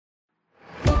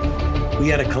We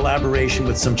had a collaboration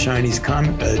with some Chinese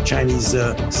scientists.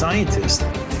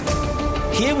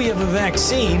 Here we have a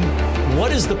vaccine.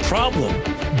 What is the problem?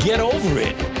 Get over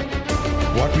it.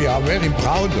 What we are very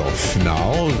proud of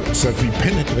now is that we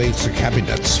penetrate the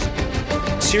cabinets.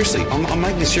 Seriously, I'm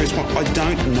making a serious point. I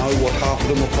don't know what half of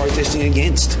them are protesting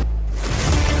against.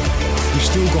 We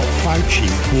still got Fauci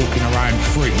walking around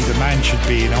free. The man should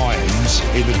be in irons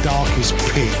in the darkest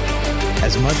pit.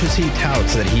 As much as he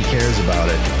touts that he cares about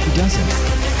it, he doesn't.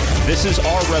 This is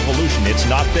our revolution. It's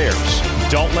not theirs.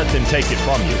 Don't let them take it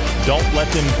from you. Don't let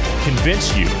them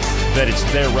convince you that it's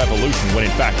their revolution when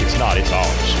in fact it's not. It's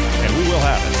ours. And we will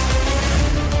have it.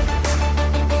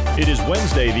 It is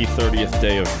Wednesday, the 30th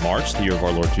day of March, the year of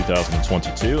our Lord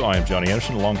 2022. I am Johnny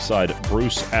Anderson alongside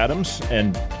Bruce Adams,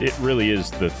 and it really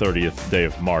is the 30th day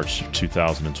of March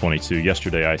 2022.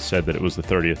 Yesterday I said that it was the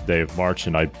 30th day of March,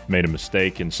 and I made a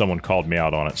mistake, and someone called me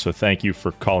out on it. So thank you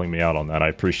for calling me out on that. I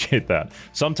appreciate that.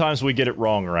 Sometimes we get it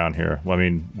wrong around here. I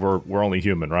mean, we're only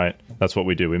human, right? That's what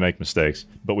we do. We make mistakes,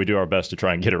 but we do our best to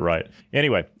try and get it right.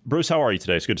 Anyway, Bruce, how are you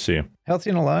today? It's good to see you.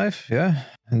 Healthy and alive, yeah,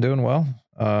 and doing well.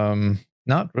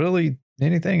 Not really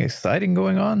anything exciting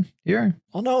going on here.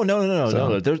 Oh, no.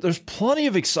 There's plenty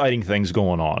of exciting things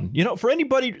going on. You know, for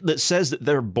anybody that says that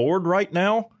they're bored right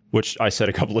now, which I said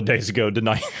a couple of days ago, didn't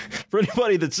I? For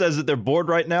anybody that says that they're bored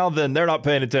right now, then they're not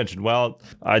paying attention. Well,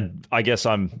 I guess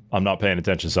I'm not paying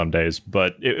attention some days,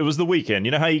 but it was the weekend.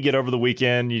 You know how you get over the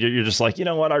weekend? You're just like, you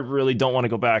know what? I really don't want to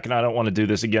go back, and I don't want to do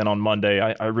this again on Monday.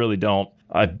 I really don't.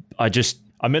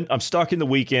 I'm stuck in the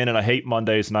weekend, and I hate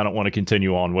Mondays, and I don't want to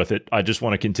continue on with it. I just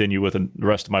want to continue with the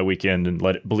rest of my weekend and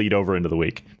let it bleed over into the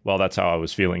week. Well, that's how I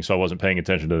was feeling, so I wasn't paying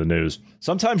attention to the news.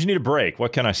 Sometimes you need a break.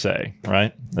 What can I say,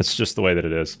 right? That's just the way that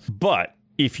it is. But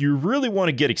if you really want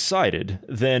to get excited,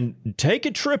 then take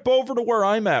a trip over to where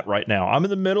I'm at right now. I'm in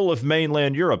the middle of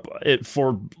mainland Europe.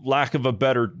 For lack of a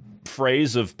better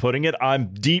phrase of putting it,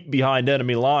 I'm deep behind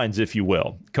enemy lines, if you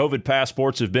will. COVID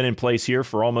passports have been in place here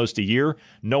for almost a year.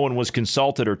 No one was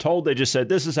consulted or told. They just said,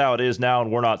 this is how it is now,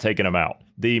 and we're not taking them out.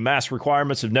 The mask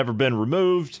requirements have never been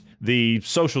removed. The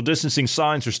social distancing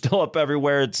signs are still up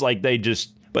everywhere. It's like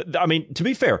but I mean, to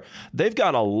be fair, they've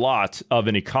got a lot of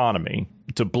an economy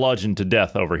to bludgeon to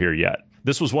death over here yet.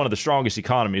 This was one of the strongest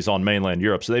economies on mainland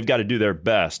Europe, so they've got to do their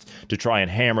best to try and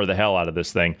hammer the hell out of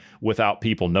this thing without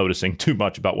people noticing too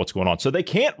much about what's going on. So they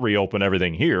can't reopen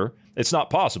everything here. It's not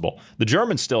possible. The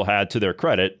Germans still had, to their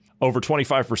credit, over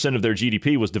 25% of their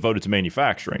GDP was devoted to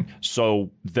manufacturing. So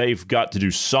they've got to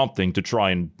do something to try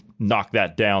and knock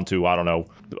that down to,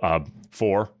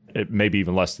 4, maybe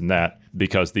even less than that,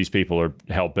 because these people are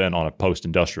hell-bent on a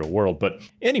post-industrial world. But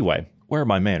anyway, where are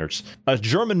my manners? A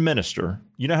German minister,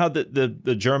 you know how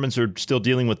the Germans are still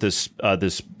dealing with this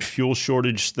fuel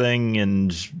shortage thing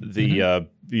and the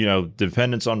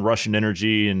dependence on Russian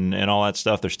energy and all that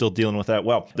stuff. They're still dealing with that.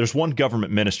 Well, there's one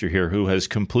government minister here who has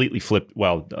completely flipped.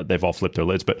 Well, they've all flipped their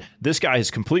lids, but this guy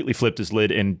has completely flipped his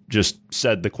lid and just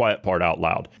said the quiet part out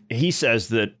loud. He says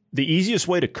that the easiest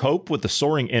way to cope with the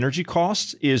soaring energy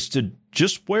costs is to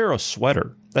just wear a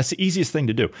sweater. That's the easiest thing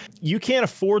to do. You can't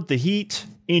afford the heat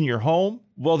in your home.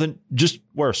 Well, then just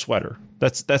wear a sweater.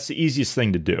 That's the easiest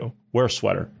thing to do. Wear a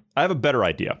sweater. I have a better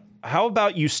idea. How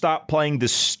about you stop playing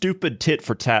this stupid tit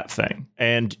for tat thing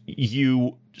and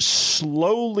you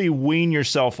slowly wean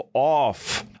yourself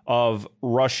off of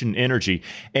Russian energy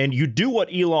and you do what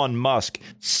Elon Musk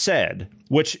said,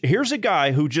 which here's a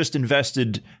guy who just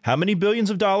invested how many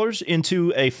billions of dollars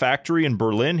into a factory in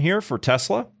Berlin here for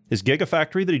Tesla, his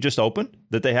gigafactory that he just opened,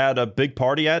 that they had a big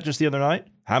party at just the other night.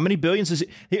 How many billions is it?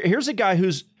 Here's a guy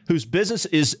whose business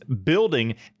is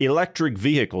building electric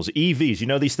vehicles, EVs. You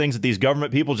know, these things that these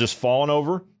government people just fallen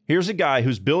over? Here's a guy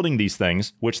who's building these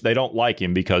things, which they don't like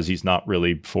him because he's not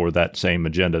really for that same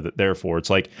agenda that they're for. It's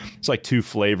like two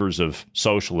flavors of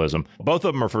socialism. Both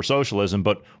of them are for socialism,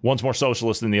 but one's more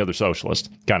socialist than the other socialist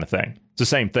kind of thing. It's the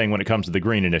same thing when it comes to the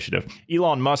Green Initiative.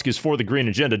 Elon Musk is for the Green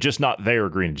Agenda, just not their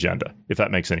Green Agenda, if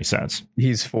that makes any sense.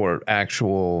 He's for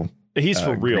actual... He's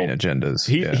for real green agendas.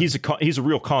 He's a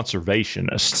real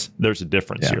conservationist. There's a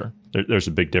difference here. There's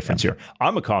a big difference here.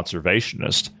 I'm a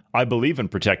conservationist. I believe in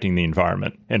protecting the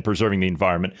environment and preserving the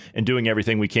environment and doing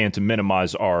everything we can to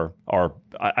minimize our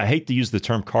I hate to use the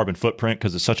term carbon footprint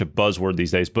because it's such a buzzword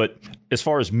these days, but as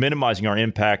far as minimizing our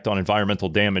impact on environmental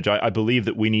damage, I believe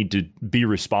that we need to be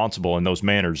responsible in those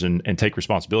manners and take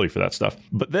responsibility for that stuff.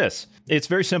 But it's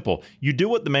very simple. You do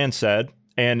what the man said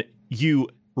and you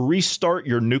restart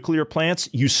your nuclear plants,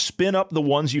 you spin up the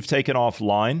ones you've taken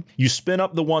offline, you spin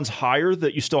up the ones higher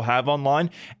that you still have online,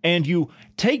 and you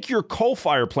take your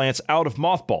coal-fired plants out of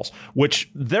mothballs, which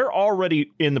they're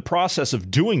already in the process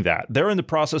of doing that. They're in the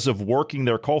process of working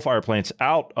their coal-fired plants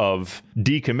out of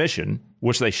decommission,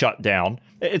 which they shut down.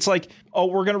 It's like, oh,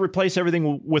 we're going to replace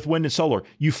everything with wind and solar.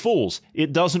 You fools,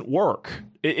 it doesn't work.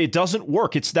 It doesn't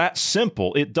work. It's that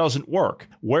simple. It doesn't work.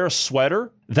 Wear a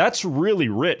sweater? That's really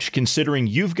rich considering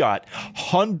you've got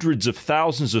hundreds of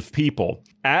thousands of people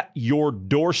at your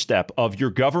doorstep of your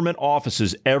government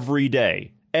offices every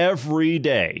day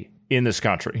in this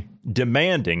country,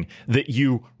 demanding that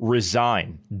you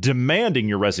resign, demanding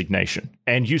your resignation.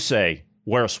 And you say,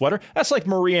 wear a sweater? That's like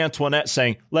Marie Antoinette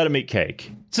saying, let him eat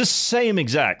cake. It's the same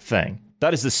exact thing.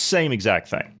 That is the same exact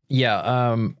thing.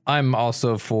 Yeah, I'm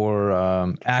also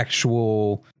for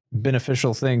actual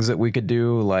beneficial things that we could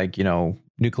do, like,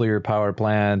 nuclear power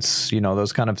plants,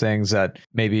 those kind of things that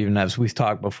maybe even as we've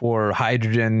talked before,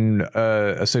 hydrogen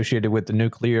associated with the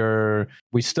nuclear.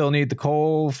 We still need the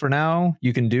coal for now.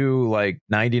 You can do like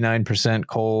 99%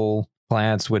 coal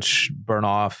plants, which burn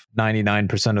off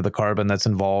 99% of the carbon that's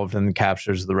involved and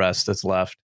captures the rest that's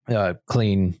left.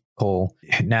 Clean coal,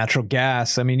 natural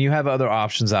gas. I mean, you have other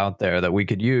options out there that we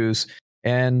could use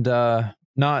and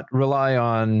not rely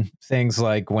on things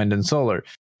like wind and solar,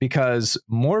 because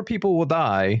more people will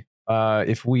die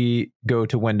if we go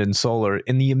to wind and solar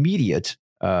in the immediate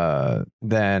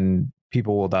than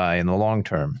people will die in the long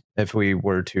term if we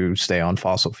were to stay on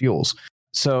fossil fuels.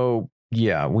 So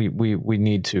yeah, we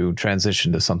need to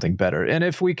transition to something better. And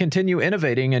if we continue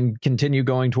innovating and continue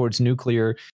going towards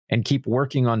nuclear and keep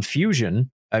working on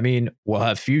fusion, I mean, we'll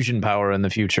have fusion power in the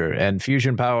future. And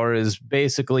fusion power is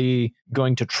basically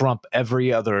going to trump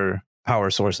every other power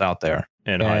source out there.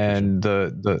 And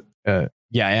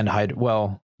hydrogen.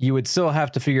 Well, you would still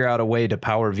have to figure out a way to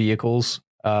power vehicles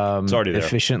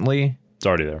efficiently. It's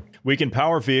already there. We can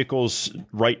power vehicles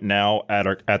right now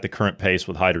at the current pace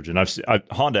with hydrogen.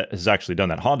 Honda has actually done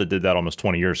that. Honda did that almost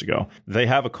 20 years ago. They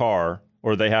have a car,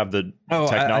 or they have the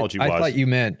technology. I thought you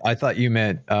meant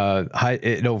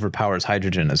it overpowers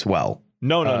hydrogen as well.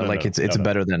 No. It's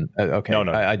better than okay.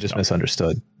 No. I just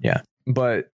misunderstood. Yeah,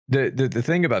 but the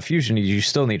thing about fusion is you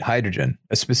still need hydrogen,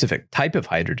 a specific type of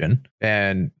hydrogen,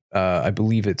 and I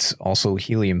believe it's also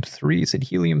helium-3. Is it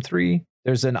helium-3?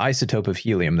 There's an isotope of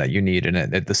helium that you need,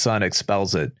 and the sun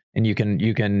expels it, and you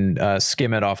can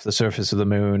skim it off the surface of the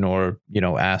moon, or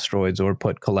asteroids, or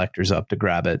put collectors up to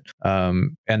grab it,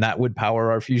 and that would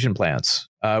power our fusion plants,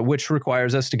 which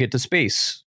requires us to get to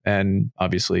space. And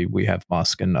obviously, we have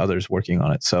Musk and others working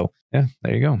on it. So yeah,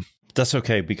 there you go. That's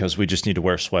okay, because we just need to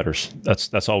wear sweaters.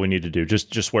 That's all we need to do.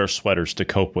 Just wear sweaters to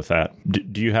cope with that.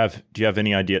 Do you have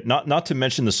any idea? Not to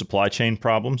mention the supply chain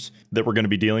problems that we're going to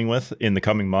be dealing with in the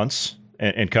coming months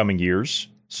and coming years.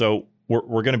 So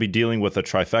we're going to be dealing with a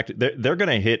trifecta. They're going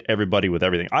to hit everybody with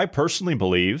everything. I personally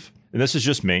believe, and this is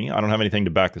just me, I don't have anything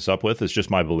to back this up with, it's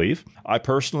just my belief. I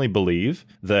personally believe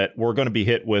that we're going to be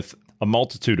hit with a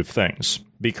multitude of things,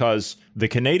 because the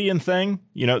Canadian thing,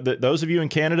 those of you in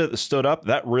Canada that stood up,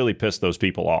 that really pissed those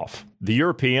people off. The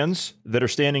Europeans that are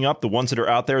standing up, the ones that are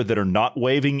out there that are not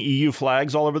waving EU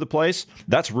flags all over the place,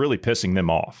 that's really pissing them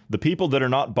off. The people that are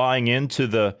not buying into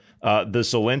the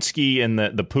Zelensky and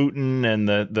the Putin and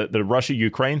the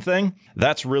Russia-Ukraine thing,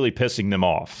 that's really pissing them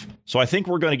off. So I think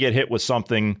we're going to get hit with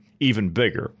something even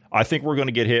bigger. I think we're going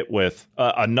to get hit with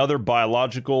another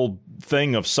biological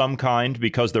thing of some kind,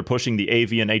 because they're pushing the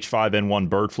avian H5N1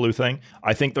 bird flu thing.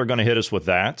 I think they're going to hit us with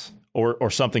that, or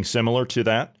something similar to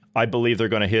that. I believe they're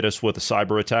going to hit us with a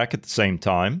cyber attack at the same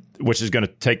time, which is going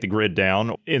to take the grid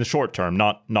down in the short term,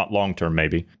 not long term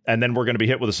maybe. And then we're going to be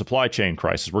hit with a supply chain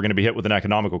crisis. We're going to be hit with an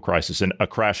economical crisis and a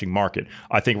crashing market.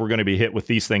 I think we're going to be hit with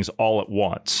these things all at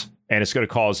once. And it's going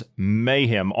to cause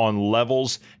mayhem on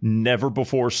levels never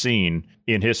before seen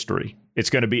in history. It's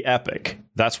going to be epic.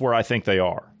 That's where I think they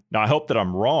are. Now, I hope that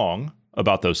I'm wrong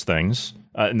about those things.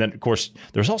 And then, of course,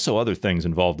 there's also other things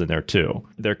involved in there, too.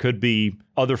 There could be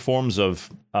other forms of,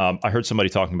 I heard somebody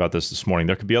talking about this morning.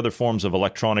 There could be other forms of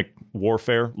electronic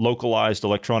warfare, localized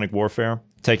electronic warfare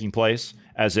taking place,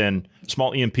 as in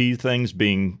small EMP things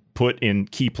being put in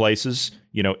key places,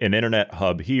 an internet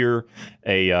hub here,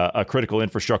 a critical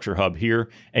infrastructure hub here,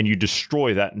 and you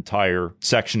destroy that entire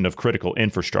section of critical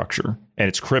infrastructure. And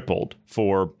it's crippled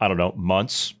for,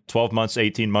 months, 12 months,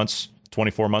 18 months,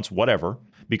 24 months, whatever.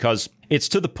 Because it's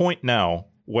to the point now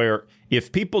where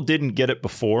if people didn't get it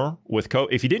before with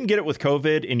if you didn't get it with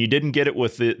COVID and you didn't get it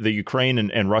with the Ukraine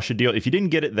and Russia deal, if you didn't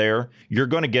get it there, you're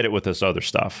going to get it with this other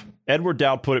stuff. Edward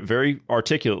Dowd put it very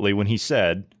articulately when he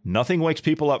said, nothing wakes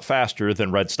people up faster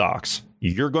than red stocks.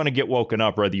 you're going to get woken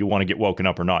up whether you want to get woken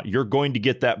up or not. You're going to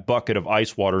get that bucket of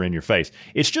ice water in your face.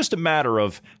 It's just a matter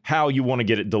of how you want to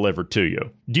get it delivered to you.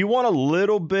 Do you want a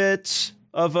little bit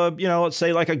of a, let's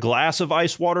say like a glass of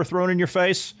ice water thrown in your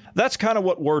face? That's kind of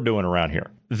what we're doing around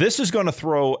here. This is going to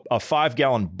throw a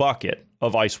 5-gallon bucket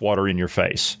of ice water in your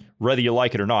face, whether you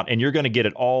like it or not, and you're going to get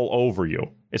it all over you.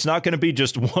 It's not going to be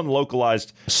just one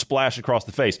localized splash across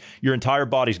the face. Your entire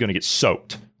body's going to get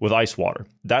soaked with ice water.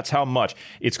 That's how much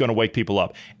it's going to wake people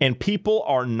up. And people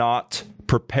are not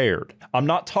prepared. I'm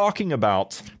not talking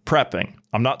about prepping.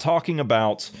 I'm not talking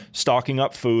about stocking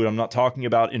up food. I'm not talking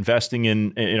about investing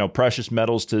in precious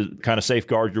metals to kind of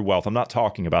safeguard your wealth. I'm not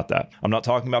talking about that. I'm not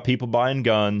talking about people buying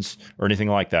guns or anything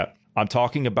like that. I'm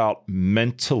talking about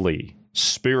mentally,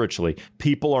 spiritually.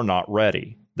 People are not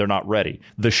ready. They're not ready.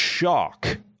 The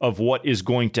shock of what is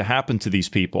going to happen to these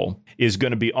people is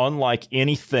going to be unlike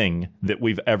anything that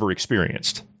we've ever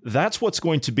experienced. That's what's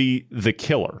going to be the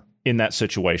killer in that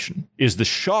situation, is the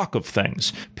shock of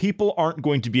things. People aren't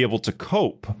going to be able to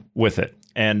cope with it.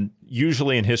 And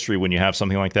usually in history, when you have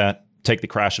something like that, take the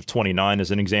crash of 29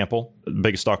 as an example, the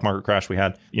biggest stock market crash we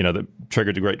had, that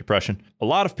triggered the Great Depression. A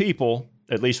lot of people,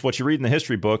 at least what you read in the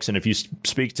history books, and if you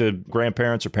speak to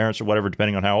grandparents or parents or whatever,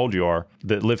 depending on how old you are,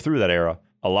 that lived through that era,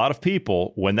 a lot of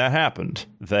people, when that happened,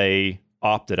 they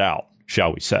opted out,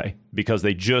 shall we say, because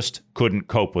they just couldn't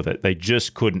cope with it. They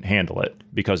just couldn't handle it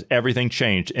because everything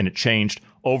changed, and it changed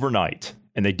overnight,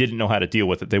 and they didn't know how to deal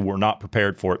with it. They were not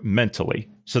prepared for it mentally.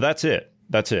 So that's it.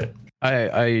 That's it.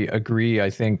 I agree. I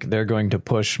think they're going to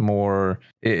push more.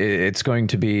 It's going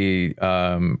to be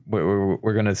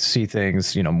we're going to see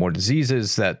things, more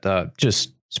diseases that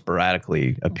just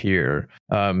sporadically appear.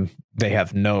 They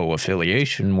have no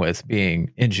affiliation with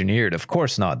being engineered. Of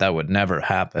course not. That would never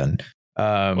happen.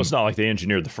 Well, it's not like they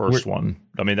engineered the first one.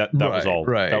 I mean, that was all.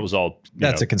 Right. That was all.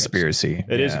 That's a conspiracy.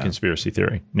 It is a conspiracy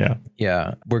theory. Yeah.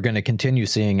 Yeah. We're going to continue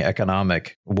seeing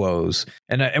economic woes,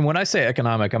 and when I say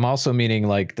economic, I'm also meaning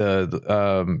like the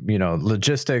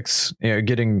logistics,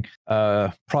 getting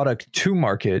product to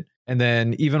market. And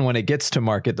then even when it gets to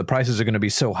market, the prices are going to be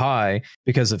so high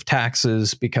because of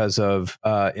taxes, because of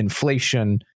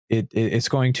inflation. It's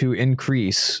going to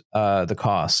increase the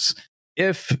costs.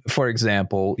 If, for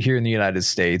example, here in the United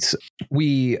States,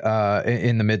 we,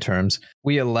 in the midterms,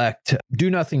 we elect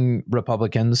do-nothing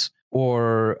Republicans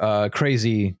or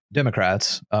crazy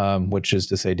Democrats, which is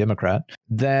to say Democrat,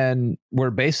 then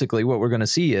what we're going to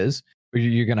see is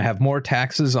you're going to have more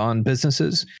taxes on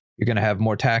businesses. You're going to have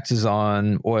more taxes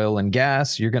on oil and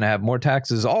gas. You're going to have more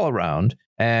taxes all around,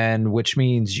 and which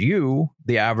means you,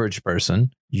 the average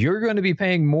person, you're going to be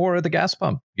paying more at the gas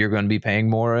pump. You're going to be paying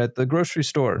more at the grocery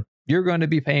store. You're going to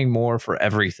be paying more for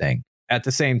everything. At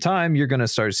the same time, you're going to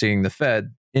start seeing the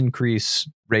Fed increase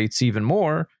rates even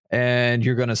more, and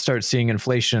you're going to start seeing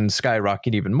inflation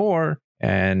skyrocket even more,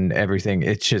 and everything.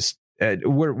 It's just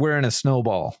we're in a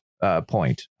snowball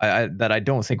point that I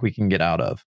don't think we can get out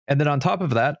of. And then on top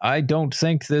of that, I don't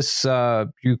think this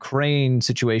Ukraine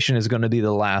situation is going to be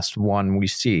the last one we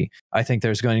see. I think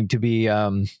there's going to be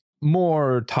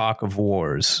more talk of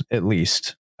wars, at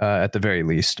least. At the very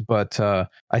least. But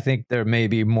I think there may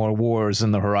be more wars in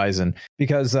the horizon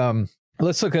because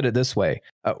let's look at it this way.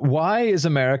 Why is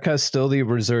America still the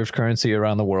reserve currency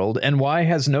around the world? And why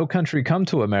has no country come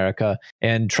to America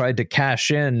and tried to cash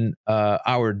in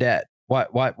our debt?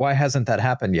 Why hasn't that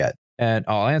happened yet? And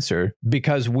I'll answer,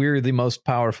 because we're the most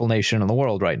powerful nation in the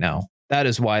world right now. That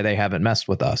is why they haven't messed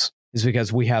with us, is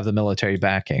because we have the military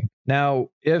backing. Now,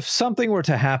 if something were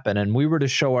to happen and we were to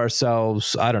show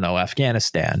ourselves, I don't know,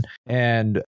 Afghanistan,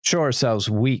 and show ourselves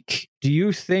weak, do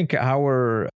you think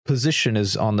our position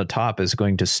is on the top is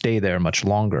going to stay there much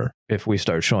longer if we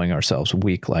start showing ourselves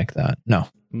weak like that? No.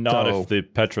 Not if the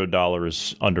petrodollar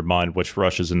is undermined, which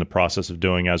Russia's in the process of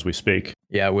doing as we speak.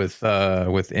 Yeah,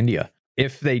 with India.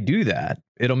 If they do that,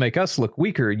 it'll make us look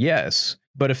weaker, yes.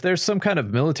 But if there's some kind of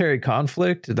military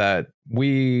conflict that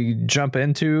we jump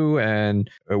into and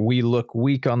we look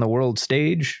weak on the world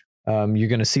stage, you're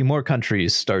going to see more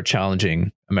countries start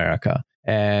challenging America.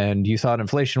 And you thought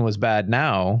inflation was bad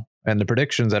now, and the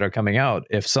predictions that are coming out,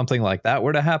 if something like that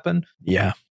were to happen,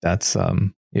 that's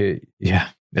a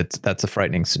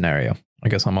frightening scenario. I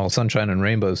guess I'm all sunshine and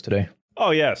rainbows today.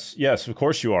 Oh, yes, of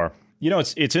course you are.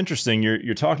 It's interesting.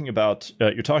 You're talking about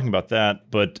that,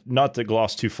 but not to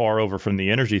gloss too far over from the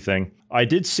energy thing. I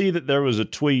did see that there was a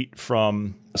tweet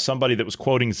from somebody that was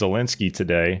quoting Zelensky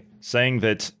today, saying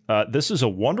that this is a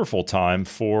wonderful time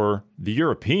for the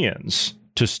Europeans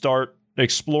to start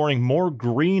exploring more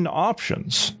green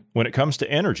options when it comes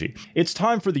to energy. It's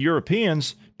time for the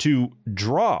Europeans to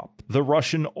drop the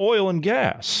Russian oil and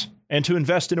gas and to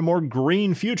invest in a more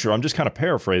green future. I'm just kind of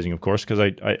paraphrasing, of course, because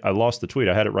I lost the tweet.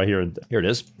 I had it right here. Here it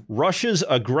is.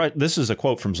 This is a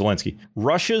quote from Zelensky.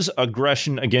 Russia's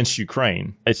aggression against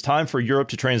Ukraine. It's time for Europe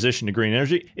to transition to green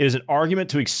energy. It is an argument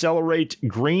to accelerate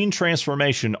green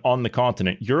transformation on the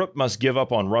continent. Europe must give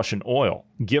up on Russian oil.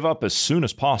 Give up as soon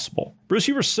as possible. Bruce,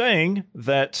 you were saying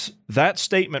that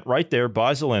statement right there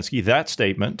by Zelensky, that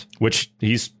statement, which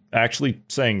he's actually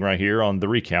saying right here on the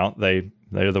recount,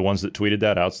 they're the ones that tweeted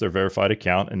that out. It's their verified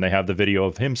account, and they have the video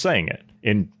of him saying it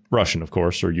in Russian, of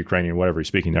course, or Ukrainian, whatever he's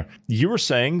speaking there. You were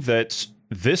saying that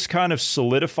this kind of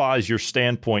solidifies your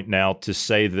standpoint now to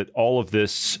say that all of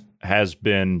this has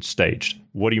been staged.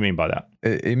 What do you mean by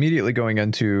that? Immediately going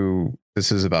into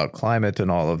this is about climate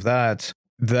and all of that,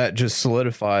 that just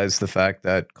solidifies the fact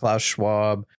that Klaus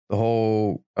Schwab, the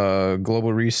whole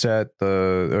global reset,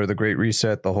 the Great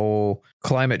Reset, the whole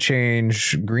climate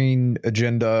change, green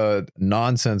agenda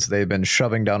nonsense they've been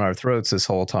shoving down our throats this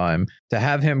whole time, to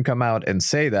have him come out and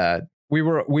say that,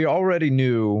 we already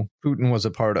knew Putin was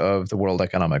a part of the World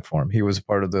Economic Forum. He was a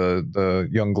part of the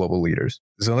young global leaders.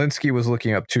 Zelensky was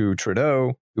looking up to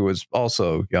Trudeau, who was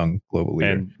also young global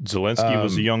leader. And Zelensky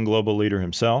was a young global leader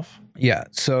himself. Yeah.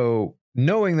 So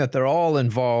knowing that they're all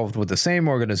involved with the same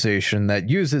organization that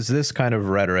uses this kind of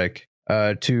rhetoric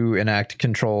to enact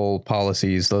control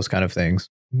policies, those kind of things.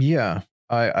 Yeah,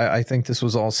 I think this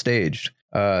was all staged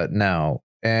now.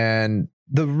 And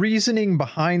the reasoning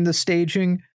behind the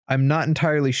staging, I'm not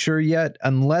entirely sure yet,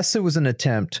 unless it was an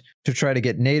attempt to try to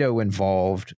get NATO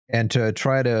involved and to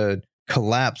try to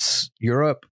collapse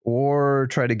Europe or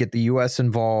try to get the US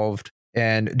involved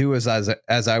and do as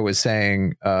I was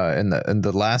saying in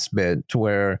the last bit, to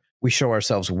where we show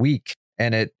ourselves weak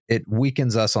and it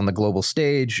weakens us on the global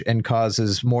stage and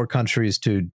causes more countries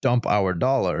to dump our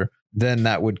dollar. Then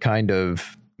that would kind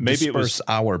of disperse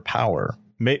our power.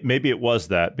 Maybe it was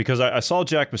that, because I saw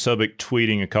Jack Posobiec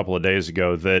tweeting a couple of days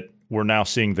ago that we're now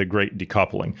seeing the great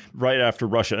decoupling right after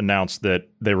Russia announced that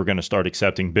they were going to start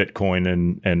accepting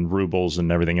Bitcoin and rubles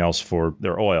and everything else for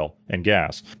their oil and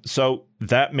gas. So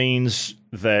that means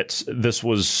that this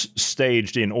was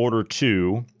staged in order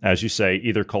to, as you say,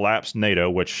 either collapse NATO,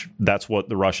 which that's what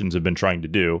the Russians have been trying to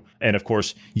do. And of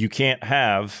course, you can't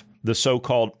have the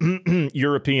so-called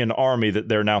European army that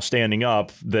they're now standing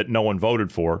up that no one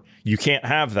voted for. You can't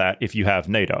have that if you have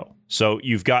NATO. So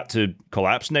you've got to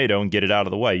collapse NATO and get it out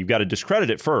of the way. You've got to discredit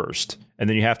it first, and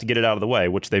then you have to get it out of the way,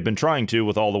 which they've been trying to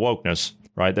with all the wokeness,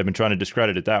 right? They've been trying to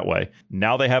discredit it that way.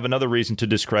 Now they have another reason to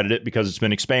discredit it because it's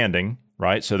been expanding,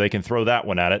 right? So they can throw that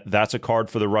one at it. That's a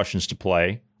card for the Russians to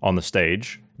play on the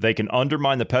stage. They can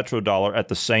undermine the petrodollar at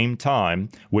the same time,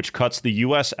 which cuts the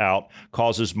U.S. out,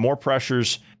 causes more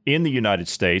pressures in the United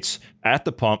States at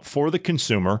the pump for the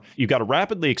consumer. You've got a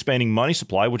rapidly expanding money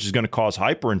supply, which is going to cause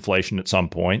hyperinflation at some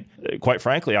point. Quite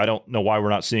frankly, I don't know why we're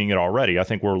not seeing it already. I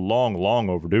think we're long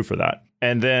overdue for that.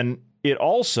 And then it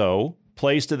also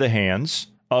plays to the hands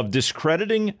of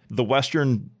discrediting the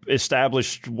Western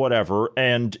established whatever,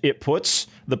 and it puts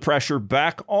the pressure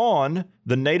back on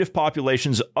the native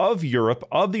populations of Europe,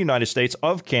 of the United States,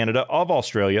 of Canada, of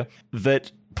Australia,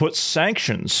 that puts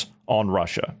sanctions on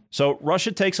Russia. So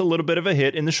Russia takes a little bit of a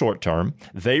hit in the short term.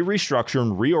 They restructure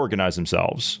and reorganize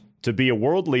themselves to be a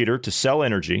world leader, to sell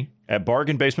energy at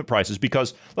bargain basement prices,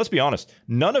 because let's be honest,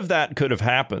 none of that could have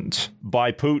happened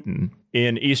by Putin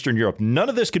in Eastern Europe. None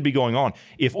of this could be going on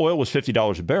if oil was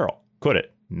 $50 a barrel. Could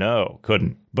it? No,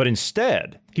 couldn't. But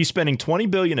instead, he's spending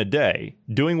 $20 billion a day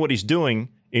doing what he's doing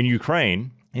in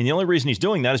Ukraine. And the only reason he's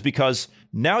doing that is because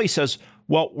now he says,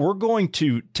 well, we're going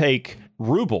to take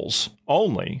rubles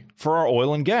only for our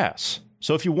oil and gas.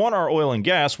 So if you want our oil and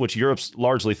gas, which Europe's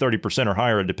largely 30% or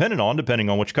higher dependent on, depending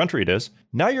on which country it is,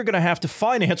 now you're going to have to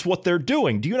finance what they're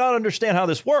doing. Do you not understand how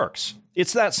this works?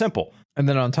 It's that simple. And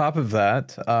then on top of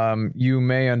that, you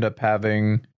may end up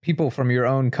having people from your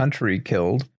own country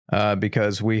killed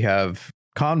because we have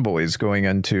convoys going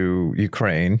into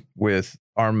Ukraine with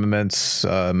armaments,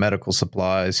 medical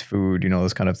supplies, food,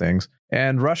 those kind of things.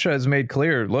 And Russia has made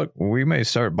clear, look, we may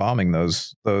start bombing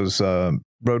those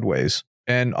roadways.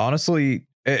 And honestly,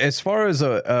 as far as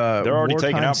they're already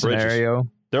taking out scenario,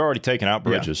 bridges. They're already taking out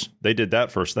bridges. Yeah. They did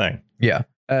that first thing. Yeah.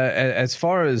 As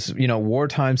far as,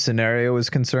 wartime scenario is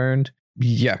concerned,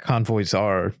 yeah, convoys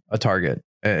are a target.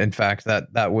 In fact,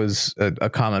 that was a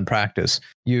common practice.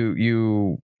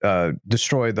 You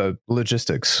destroy the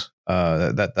logistics.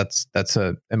 That's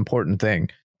an important thing.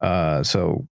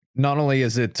 So not only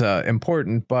is it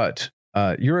important, but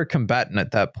you're a combatant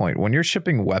at that point. When you're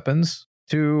shipping weapons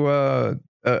to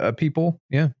a people,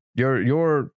 yeah,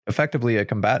 you're effectively a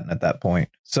combatant at that point.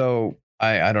 So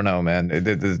I don't know, man.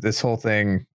 This whole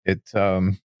thing,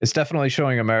 It's definitely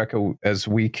showing America as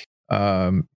weak.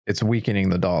 It's weakening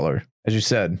the dollar. As you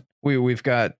said, we've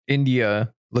got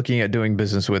India looking at doing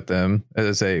business with them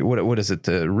as a what is it,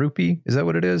 the rupee? Is that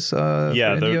what it is?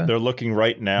 Yeah, they're looking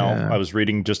right now. Yeah. I was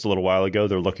reading just a little while ago.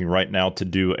 They're looking right now to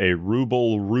do a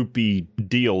ruble-rupee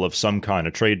deal of some kind,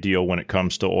 a trade deal when it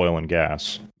comes to oil and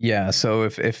gas. Yeah, so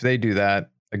if they do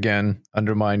that, again,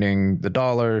 undermining the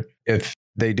dollar. If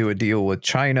they do a deal with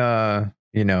China,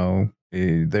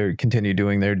 they continue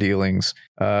doing their dealings.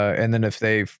 And then if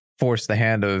they force the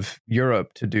hand of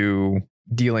Europe to do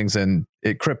dealings in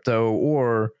crypto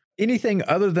or anything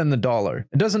other than the dollar,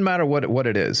 it doesn't matter what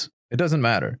it is. It doesn't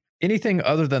matter. Anything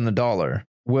other than the dollar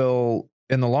will,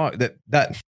 in the long,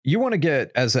 that you want to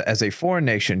get as a foreign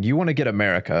nation, you want to get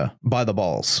America by the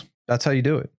balls. That's how you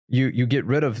do it. You get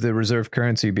rid of the reserve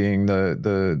currency being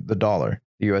the dollar,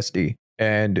 the USD,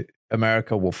 and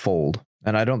America will fold.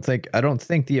 And I don't think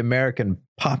the American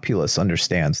populace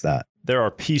understands that. There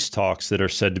are peace talks that are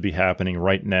said to be happening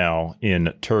right now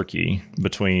in Turkey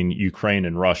between Ukraine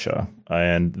and Russia,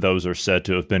 and those are said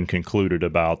to have been concluded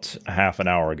about half an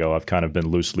hour ago. I've kind of been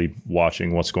loosely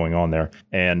watching what's going on there,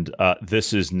 and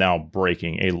this is now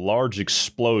breaking. A large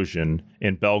explosion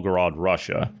in Belgorod,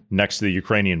 Russia, next to the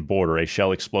Ukrainian border. A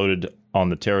shell exploded on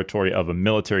the territory of a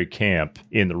military camp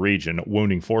in the region,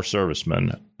 wounding 4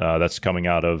 servicemen. That's coming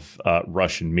out of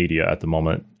Russian media at the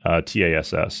moment,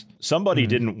 TASS. Somebody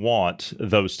didn't want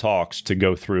those talks to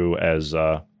go through as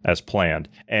planned.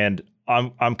 And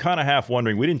I'm kind of half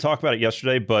wondering, we didn't talk about it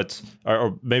yesterday, but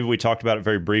or maybe we talked about it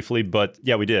very briefly, but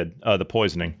yeah, we did. The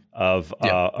poisoning of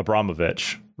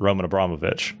Roman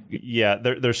Abramovich. Yeah,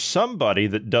 there's somebody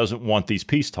that doesn't want these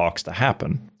peace talks to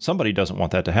happen. Somebody doesn't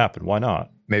want that to happen. Why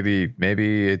not?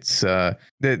 Maybe it's the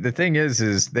thing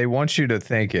is they want you to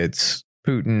think it's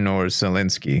Putin or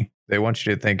Zelensky. They want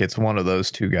you to think it's one of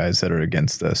those two guys that are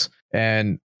against this.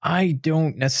 And I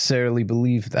don't necessarily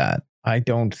believe that. I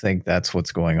don't think that's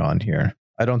what's going on here.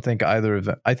 I don't think either of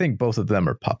them. I think both of them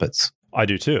are puppets. I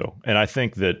do too. And I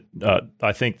think that the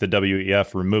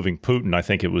WEF removing Putin, I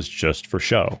think it was just for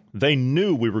show. They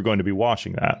knew we were going to be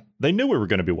watching that.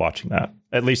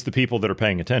 At least the people that are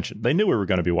paying attention. They knew we were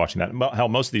going to be watching that. Hell,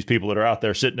 most of these people that are out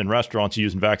there sitting in restaurants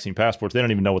using vaccine passports, they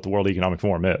don't even know what the World Economic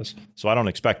Forum is. So I don't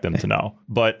expect them to know.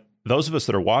 But those of us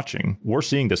that are watching, we're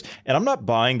seeing this. And I'm not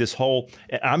buying this whole...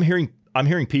 I'm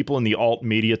hearing people in the alt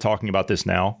media talking about this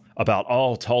now, about,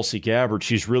 oh, Tulsi Gabbard,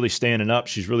 she's really standing up.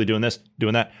 She's really doing this,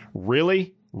 doing that.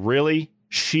 Really? Really?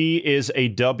 She is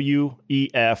a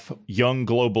WEF young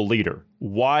global leader.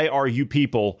 Why are you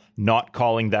people not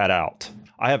calling that out?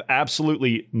 I have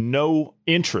absolutely no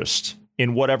interest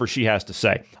in whatever she has to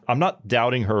say. I'm not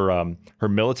doubting her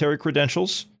military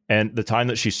credentials and the time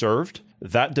that she served.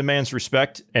 That demands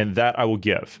respect, and that I will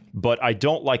give. But I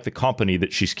don't like the company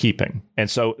that she's keeping. And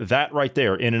so that right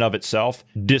there, in and of itself,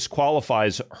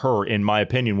 disqualifies her, in my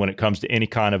opinion, when it comes to any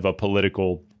kind of a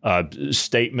political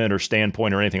statement or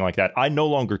standpoint or anything like that. I no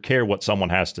longer care what someone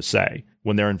has to say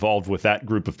when they're involved with that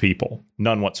group of people.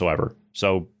 None whatsoever.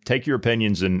 So take your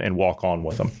opinions and walk on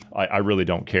with them. I really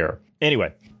don't care.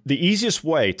 Anyway. The easiest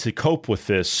way to cope with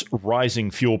this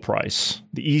rising fuel price,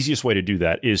 the easiest way to do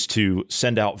that is to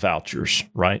send out vouchers,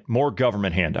 right? More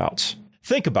government handouts.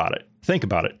 Think about it.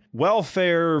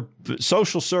 Welfare,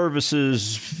 social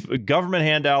services, government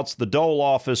handouts, the dole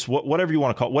office, whatever you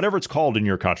want to call it, whatever it's called in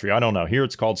your country. I don't know. Here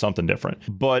it's called something different.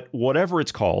 But whatever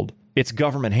it's called, it's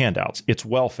government handouts. It's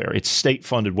welfare. It's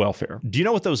state-funded welfare. Do you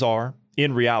know what those are?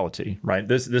 In reality, right?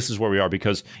 This is where we are,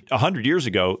 because 100 years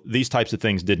ago, these types of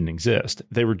things didn't exist.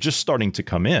 They were just starting to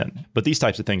come in, but these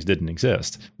types of things didn't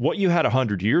exist. What you had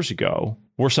 100 years ago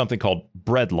were something called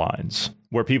bread lines,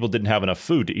 where people didn't have enough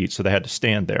food to eat, so they had to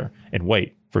stand there and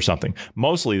wait for something.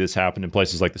 Mostly this happened in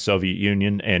places like the Soviet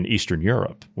Union and Eastern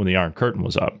Europe when the Iron Curtain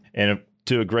was up. And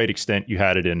to a great extent, you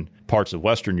had it in parts of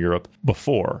Western Europe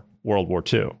before World War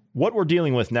II. What we're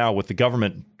dealing with now with the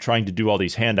government trying to do all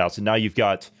these handouts, and now you've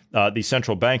got these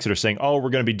central banks that are saying, oh, we're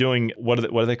going to be doing, what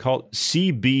are they called?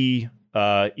 CBECs,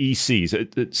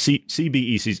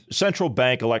 Central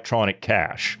Bank Electronic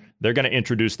Cash. They're going to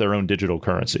introduce their own digital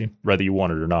currency, whether you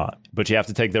want it or not. But you have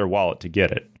to take their wallet to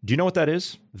get it. Do you know what that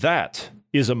is? That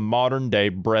is a modern day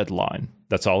bread line.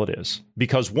 That's all it is.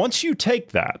 Because once you take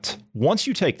that,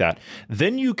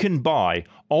 then you can buy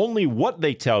only what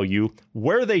they tell you,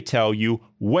 where they tell you,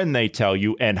 when they tell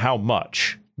you, and how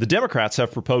much. The Democrats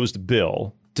have proposed a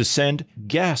bill to send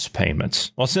gas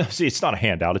payments. Well, see, it's not a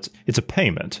handout. It's a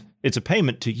payment. It's a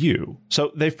payment to you.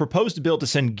 So they've proposed a bill to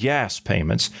send gas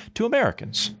payments to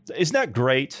Americans. Isn't that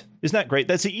great? Isn't that great?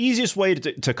 That's the easiest way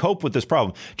to cope with this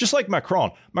problem. Just like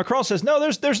Macron. Macron says, no,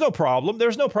 there's no problem.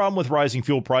 There's no problem with rising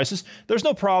fuel prices. There's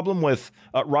no problem with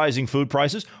rising food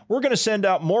prices. We're going to send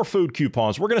out more food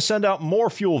coupons. We're going to send out more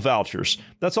fuel vouchers.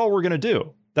 That's all we're going to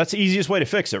do. That's the easiest way to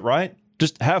fix it, right?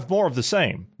 Just have more of the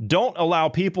same. Don't allow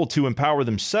people to empower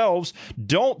themselves.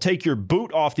 Don't take your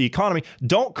boot off the economy.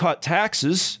 Don't cut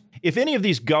taxes. If any of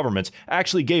these governments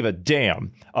actually gave a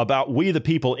damn about we the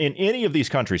people in any of these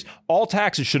countries, all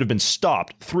taxes should have been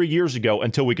stopped 3 years ago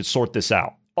until we could sort this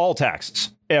out. All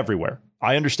taxes, everywhere.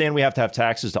 I understand we have to have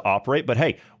taxes to operate, but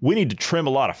hey, we need to trim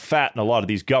a lot of fat in a lot of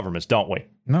these governments, don't we?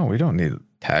 No, we don't need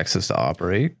taxes to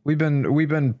operate. We've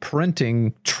been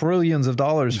printing trillions of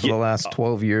dollars for the last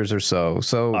 12 years or so.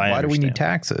 So why do we need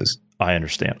taxes? I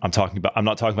understand. I'm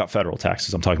not talking about federal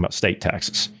taxes. I'm talking about state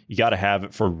taxes. You got to have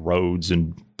it for roads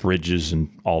and bridges and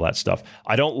all that stuff.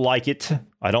 I don't like it. Have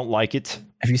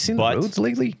you seen the roads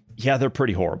lately? Yeah, they're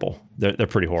pretty horrible. They're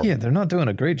pretty horrible. Yeah, they're not doing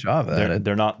a great job at it.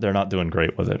 They're not doing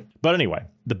great with it. But anyway,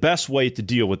 the best way to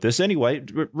deal with this, anyway,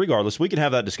 regardless, we can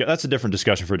have that discussion. That's a different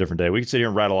discussion for a different day. We can sit here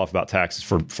and rattle off about taxes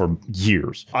for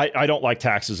years. I don't like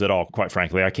taxes at all, quite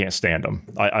frankly. I can't stand them.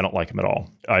 I don't like them at all.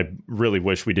 I really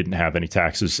wish we didn't have any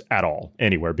taxes at all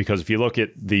anywhere, because if you look at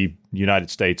the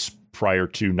United States prior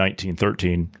to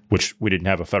 1913, which we didn't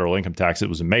have a federal income tax, it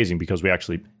was amazing because we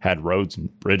actually had roads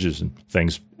and bridges and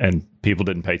things, and people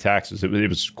didn't pay taxes. It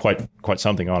was quite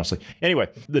something, honestly. Anyway,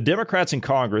 the Democrats in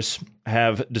Congress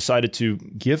have decided to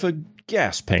give a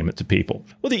gas payment to people.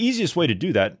 Well, the easiest way to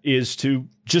do that is to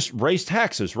just raise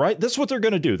taxes, right? That's what they're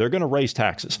going to do. They're going to raise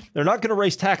taxes. They're not going to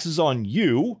raise taxes on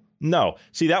you. No.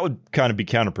 See, that would kind of be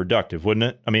counterproductive, wouldn't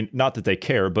it? I mean, not that they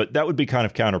care, but that would be kind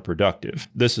of counterproductive.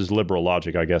 This is liberal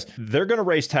logic, I guess. They're going to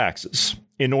raise taxes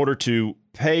in order to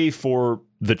pay for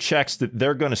the checks that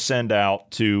they're going to send out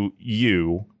to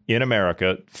you in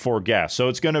America for gas. So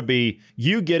it's going to be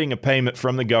you getting a payment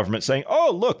from the government saying,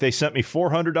 oh, look, they sent me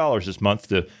 $400 this month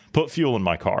to put fuel in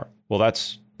my car. Well,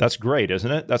 that's great,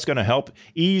 isn't it? That's going to help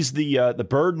ease the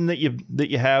burden that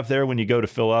you have there when you go to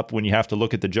fill up, when you have to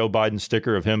look at the Joe Biden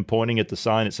sticker of him pointing at the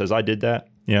sign that says, I did that.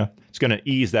 Yeah, it's going to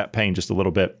ease that pain just a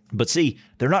little bit. But see,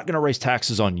 they're not going to raise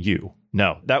taxes on you.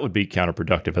 No, that would be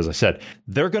counterproductive, as I said.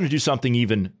 They're going to do something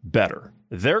even better.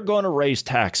 They're going to raise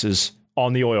taxes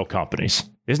on the oil companies.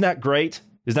 Isn't that great?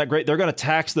 Isn't that great? They're going to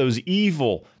tax those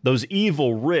evil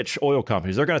rich oil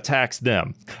companies. They're going to tax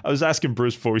them. I was asking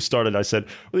Bruce before we started. I said,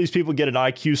 "Will these people get an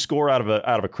IQ score out of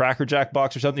a Cracker Jack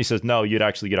box or something?" He says, "No, you'd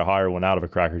actually get a higher one out of a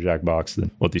Cracker Jack box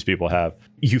than what these people have."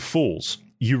 You fools!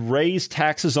 You raise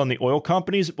taxes on the oil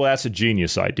companies? Well, that's a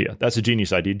genius idea. That's a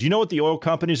genius idea. Do you know what the oil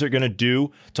companies are going to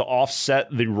do to offset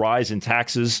the rise in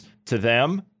taxes to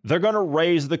them? They're going to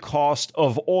raise the cost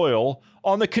of oil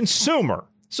on the consumer.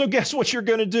 So guess what you're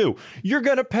going to do? You're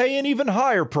going to pay an even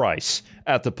higher price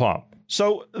at the pump.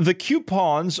 So the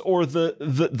coupons or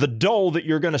the dole that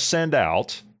you're going to send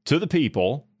out to the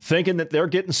people, thinking that they're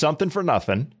getting something for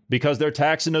nothing because they're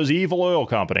taxing those evil oil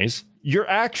companies, you're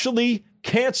actually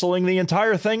canceling the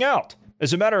entire thing out.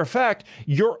 As a matter of fact,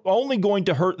 you're only going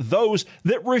to hurt those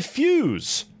that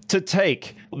refuse to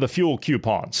take the fuel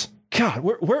coupons. God,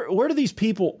 where do these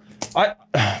people?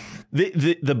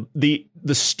 The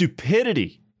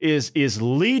stupidity is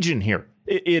legion here.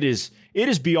 It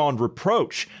is beyond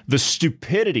reproach. The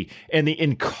stupidity and the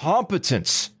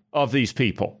incompetence of these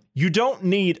people. You don't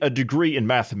need a degree in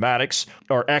mathematics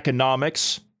or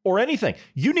economics or anything.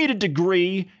 You need a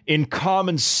degree in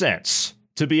common sense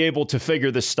to be able to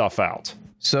figure this stuff out.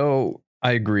 So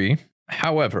I agree.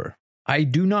 However, I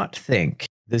do not think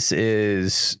this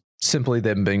is simply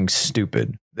them being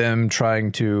stupid, them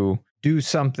trying to do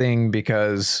something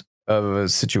because of a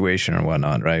situation or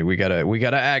whatnot, right? We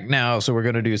gotta act now, so we're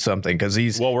gonna do something because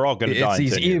we're all gonna die.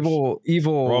 These evil.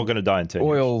 We're all gonna die in 10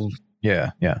 oil.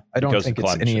 Years. Yeah. I don't think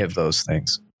it's any of those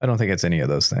things.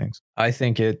 I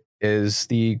think it is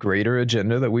the greater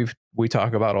agenda that we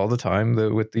talk about all the time,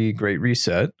 with the Great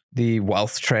Reset, the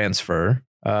wealth transfer.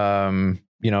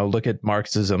 Look at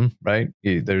Marxism, right?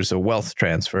 There's a wealth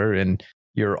transfer, and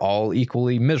you're all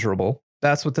equally miserable.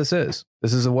 That's what this is.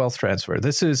 This is a wealth transfer.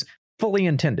 This is fully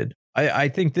intended. I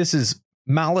think this is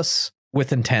malice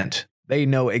with intent. They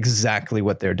know exactly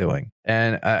what they're doing.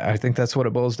 And I think that's what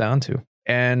it boils down to.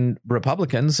 And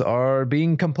Republicans are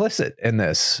being complicit in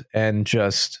this and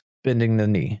just bending the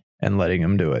knee and letting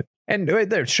them do it. And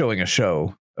they're showing a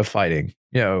show of fighting.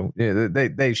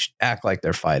 They act like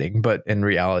they're fighting, but in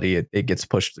reality, it gets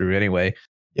pushed through anyway.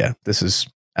 Yeah, this is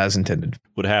as intended.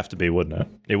 Would have to be, wouldn't it?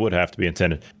 It would have to be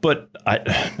intended. But I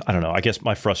don't know. I guess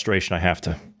my frustration, I have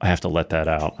to let that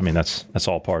out. I mean, that's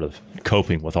all part of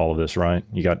coping with all of this, right?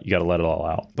 You got to let it all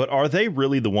out. But are they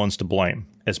really the ones to blame?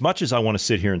 As much as I want to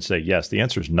sit here and say yes, the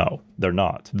answer is no. They're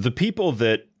not. The people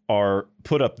that are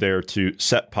put up there to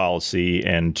set policy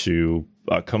and to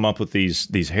come up with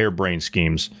these harebrained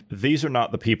schemes, these are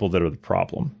not the people that are the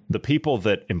problem. The people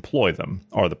that employ them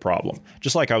are the problem.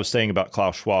 Just like I was saying about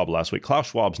Klaus Schwab last week,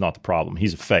 Klaus Schwab's not the problem.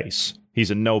 He's a face.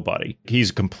 He's a nobody. He's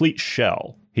a complete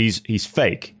shell. He's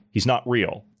fake. He's not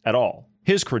real at all.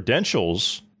 His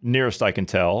credentials, nearest I can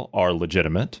tell, are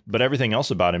legitimate, but everything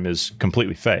else about him is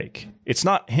completely fake. It's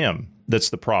not him that's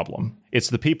the problem. It's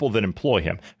the people that employ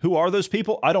him. Who are those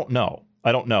people? I don't know.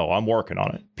 I'm working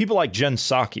on it. People like Jen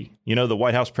Psaki, the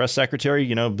White House press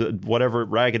secretary, whatever,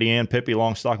 Raggedy Ann, Pippi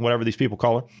Longstocking, whatever these people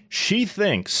call her. She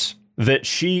thinks that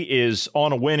she is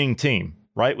on a winning team,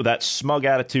 right? With that smug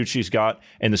attitude she's got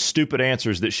and the stupid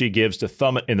answers that she gives to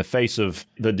thumb it in the face of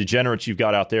the degenerates you've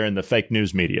got out there in the fake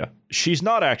news media. She's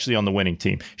not actually on the winning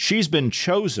team. She's been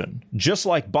chosen, just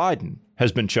like Biden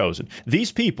has been chosen.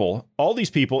 These people, all these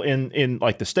people in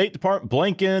like the State Department,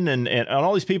 Blinken and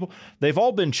all these people, they've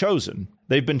all been chosen.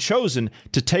 They've been chosen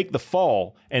to take the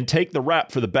fall and take the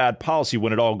rap for the bad policy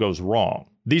when it all goes wrong.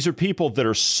 These are people that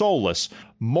are soulless,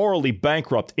 morally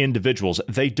bankrupt individuals.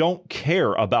 They don't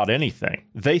care about anything.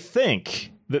 They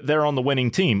think that they're on the winning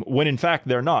team when in fact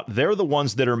they're not. They're the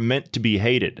ones that are meant to be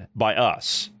hated by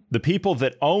us. The people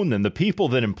that own them, the people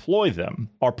that employ them,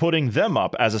 are putting them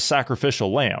up as a sacrificial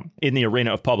lamb in the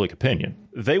arena of public opinion.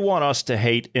 They want us to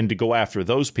hate and to go after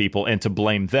those people and to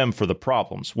blame them for the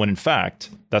problems, when in fact,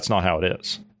 that's not how it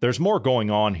is. There's more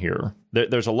going on here.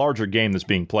 There's a larger game that's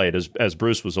being played, as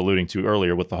Bruce was alluding to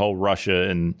earlier with the whole Russia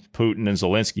and Putin and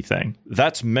Zelensky thing.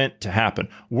 That's meant to happen.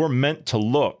 We're meant to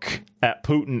look at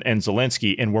Putin and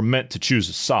Zelensky, and we're meant to choose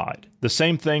a side. The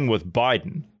same thing with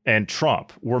Biden and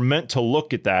Trump. We're meant to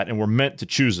look at that and we're meant to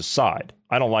choose a side.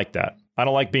 I don't like that. I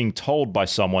don't like being told by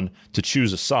someone to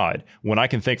choose a side when I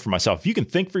can think for myself. If you can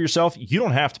think for yourself, you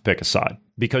don't have to pick a side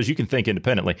because you can think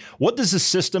independently. What does the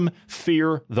system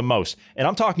fear the most? And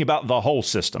I'm talking about the whole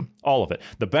system, all of it.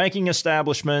 The banking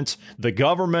establishment, the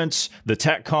governments, the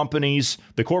tech companies,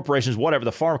 the corporations, whatever,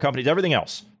 the farm companies, everything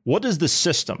else. What does the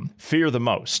system fear the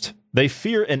most? They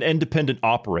fear an independent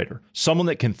operator, someone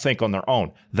that can think on their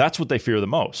own. That's what they fear the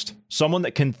most. Someone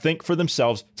that can think for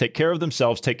themselves, take care of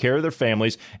themselves, take care of their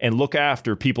families, and look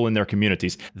after people in their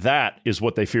communities. That is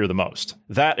what they fear the most.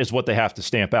 That is what they have to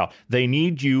stamp out. They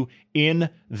need you in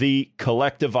the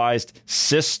collectivized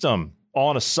system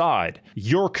on a side.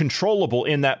 You're controllable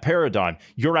in that paradigm.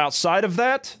 You're outside of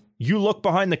that. You look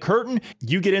behind the curtain,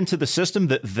 you get into the system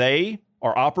that they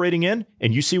are operating in,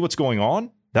 and you see what's going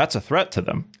on. That's a threat to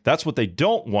them. That's what they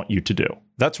don't want you to do.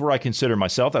 That's where I consider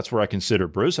myself. That's where I consider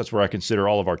Bruce. That's where I consider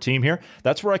all of our team here.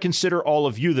 That's where I consider all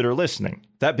of you that are listening.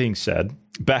 That being said,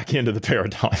 back into the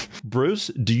paradigm. Bruce,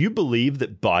 do you believe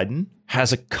that Biden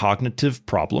has a cognitive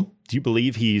problem? Do you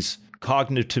believe he's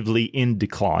cognitively in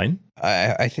decline?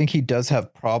 I think he does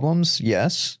have problems,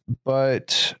 yes.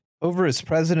 But over his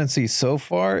presidency so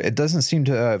far, it doesn't seem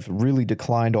to have really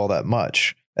declined all that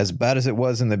much. As bad as it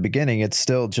was in the beginning, it's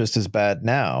still just as bad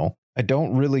now. I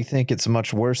don't really think it's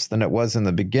much worse than it was in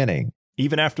the beginning.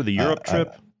 Even after the Europe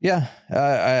trip?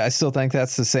 I still think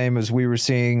that's the same as we were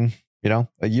seeing,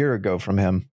 a year ago from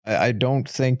him. I don't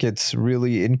think it's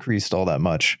really increased all that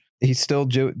much. He's still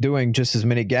doing just as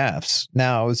many gaffes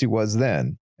now as he was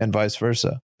then, and vice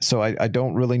versa. So I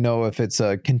don't really know if it's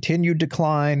a continued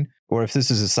decline or if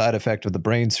this is a side effect of the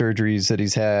brain surgeries that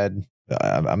he's had.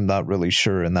 I'm not really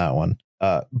sure in that one.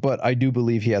 But I do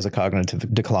believe he has a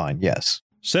cognitive decline, yes.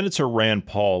 Senator Rand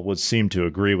Paul would seem to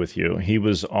agree with you. He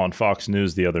was on Fox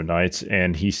News the other night,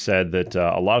 and he said that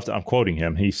I'm quoting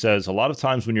him, he says, a lot of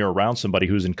times when you're around somebody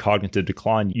who's in cognitive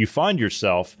decline, you find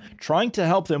yourself trying to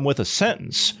help them with a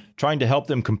sentence, trying to help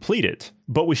them complete it.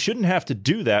 But we shouldn't have to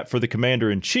do that for the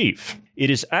commander-in-chief.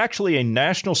 It is actually a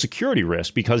national security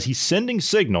risk because he's sending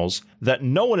signals that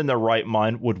no one in their right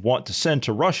mind would want to send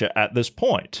to Russia at this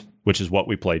point, which is what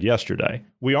we played yesterday.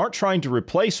 We aren't trying to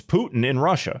replace Putin in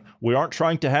Russia. We aren't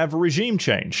trying to have a regime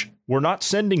change. We're not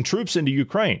sending troops into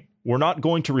Ukraine. We're not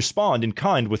going to respond in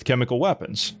kind with chemical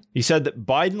weapons. He said that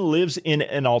Biden lives in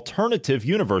an alternative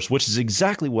universe, which is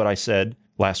exactly what I said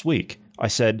last week. I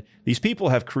said, these people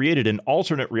have created an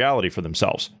alternate reality for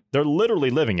themselves. They're literally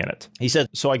living in it. He said,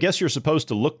 so I guess you're supposed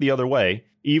to look the other way,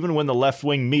 even when the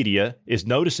left-wing media is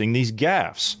noticing these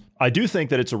gaffes. I do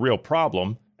think that it's a real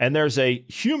problem, and there's a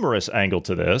humorous angle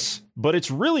to this, but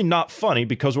it's really not funny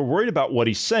because we're worried about what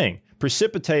he's saying,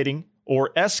 precipitating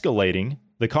or escalating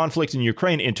the conflict in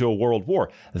Ukraine into a world war.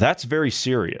 That's very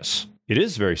serious. It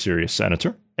is very serious,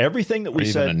 Senator. Everything that we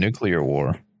said, a nuclear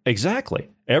war. Exactly.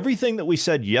 Everything that we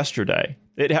said yesterday,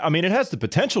 it has the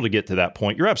potential to get to that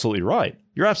point. You're absolutely right.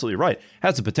 It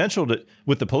has the potential to,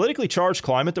 with the politically charged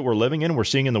climate that we're living in, we're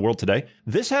seeing in the world today,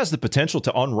 this has the potential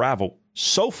to unravel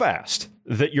so fast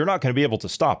that you're not going to be able to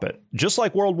stop it. Just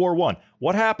like World War I.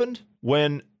 What happened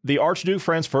when the Archduke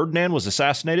Franz Ferdinand was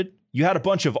assassinated? You had a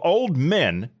bunch of old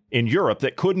men in Europe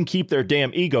that couldn't keep their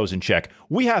damn egos in check.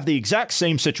 We have the exact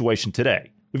same situation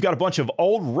today. We've got a bunch of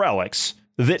old relics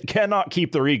that cannot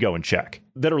keep their ego in check,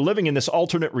 that are living in this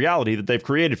alternate reality that they've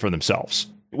created for themselves.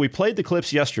 We played the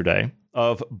clips yesterday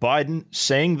of Biden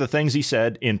saying the things he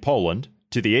said in Poland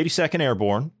to the 82nd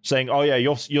Airborne, saying, oh yeah,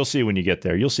 you'll see when you get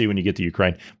there. You'll see when you get to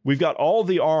Ukraine. We've got all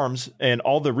the arms and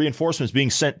all the reinforcements being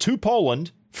sent to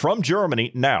Poland from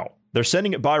Germany now. They're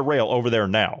sending it by rail over there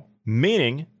now.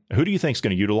 Meaning, who do you think is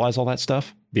going to utilize all that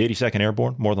stuff? The 82nd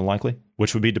Airborne, more than likely,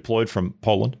 which would be deployed from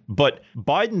Poland. But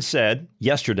Biden said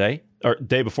yesterday, or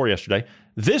day before yesterday,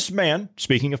 this man,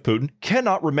 speaking of Putin,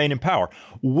 cannot remain in power.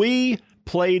 We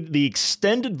played the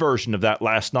extended version of that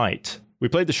last night. We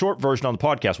played the short version on the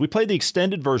podcast. We played the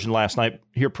extended version last night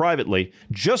here privately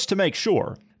just to make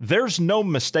sure. There's no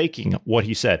mistaking what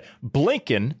he said.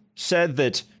 Blinken said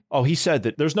that, he said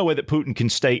that there's no way that Putin can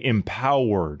stay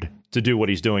empowered to do what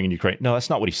he's doing in Ukraine. No, that's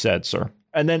not what he said, sir.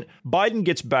 And then Biden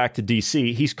gets back to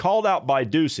D.C. He's called out by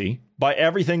Ducey by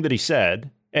everything that he said.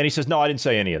 And he says, no, I didn't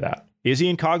say any of that. Is he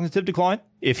in cognitive decline?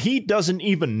 If he doesn't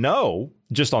even know,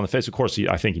 just on the face, of course,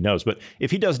 I think he knows, but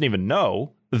if he doesn't even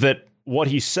know that what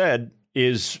he said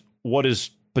is what is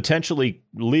potentially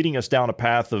leading us down a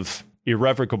path of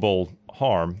irrevocable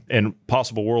harm and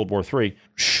possible World War III,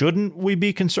 shouldn't we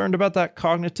be concerned about that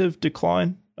cognitive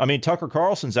decline? I mean, Tucker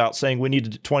Carlson's out saying we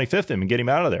need to 25th him and get him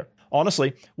out of there.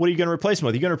 Honestly, what are you going to replace him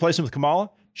with? Are you going to replace him with Kamala?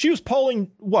 She was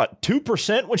polling,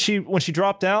 2% when she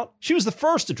dropped out? She was the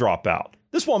first to drop out.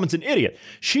 This woman's an idiot.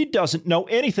 She doesn't know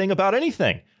anything about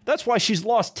anything. That's why she's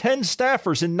lost 10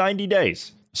 staffers in 90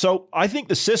 days. So I think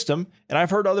the system, and I've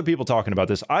heard other people talking about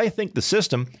this, I think the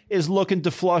system is looking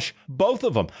to flush both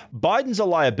of them. Biden's a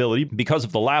liability because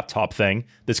of the laptop thing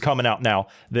that's coming out now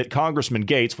that Congressman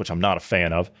Gates, which I'm not a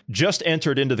fan of, just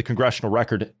entered into the congressional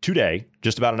record today,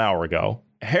 just about an hour ago.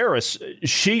 Harris,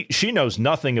 she knows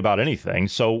nothing about anything,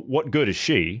 so what good is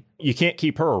she? You can't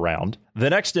keep her around.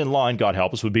 The next in line, God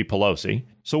help us, would be Pelosi.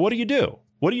 So what do you do?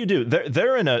 What do you do?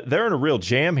 They're in a real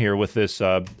jam here with this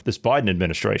Biden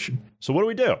administration. So what do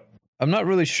we do? I'm not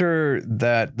really sure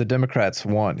that the Democrats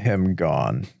want him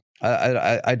gone.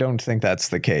 I don't think that's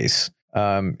the case.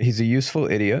 He's a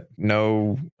useful idiot.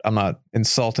 No, I'm not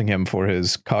insulting him for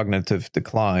his cognitive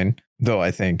decline, though I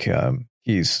think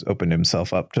he's opened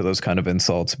himself up to those kind of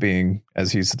insults, being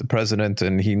as he's the president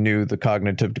and he knew the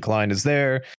cognitive decline is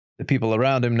there. The people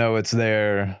around him know it's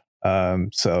there.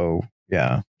 So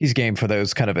yeah, he's game for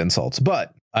those kind of insults,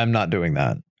 but I'm not doing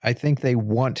that. I think they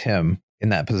want him in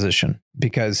that position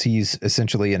because he's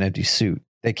essentially an empty suit.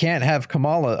 They can't have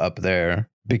Kamala up there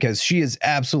because she is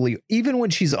absolutely, even when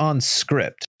she's on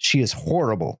script, she is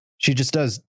horrible. She just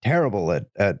does terrible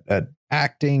at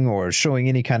acting or showing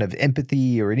any kind of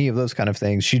empathy or any of those kind of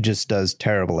things. She just does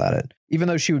terrible at it. Even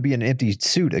though she would be an empty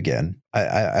suit again,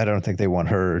 I don't think they want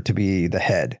her to be the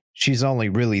head. She's only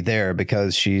really there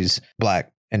because she's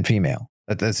black and female.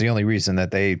 That's the only reason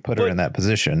that they put her in that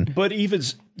position. But even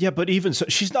so,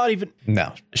 she's not even.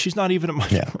 No, she's not even a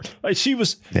minority.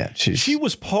 Yeah. She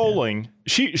was polling.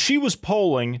 Yeah. She was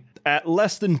polling at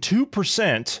less than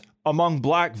 2% among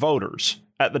black voters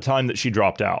at the time that she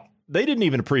dropped out. They didn't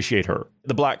even appreciate her.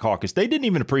 The Black Caucus. They didn't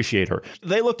even appreciate her.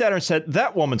 They looked at her and said,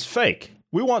 "That woman's fake.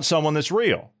 We want someone that's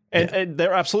real." And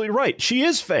they're absolutely right. She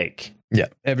is fake. Yeah.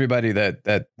 Everybody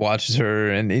that watches her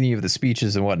and any of the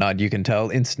speeches and whatnot, you can tell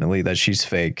instantly that she's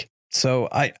fake. So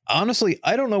I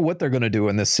don't know what they're going to do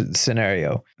in this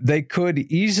scenario. They could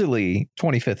easily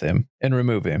 25th him and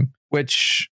remove him,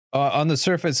 which on the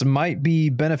surface might be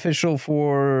beneficial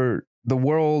for the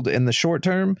world in the short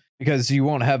term because you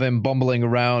won't have him bumbling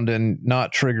around and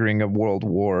not triggering a world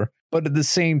war. But at the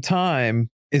same time,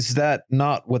 is that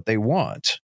not what they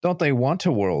want? Don't they want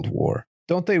a world war?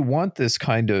 Don't they want this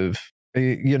kind of,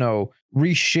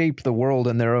 reshape the world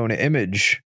in their own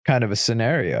image kind of a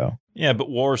scenario? Yeah, but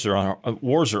wars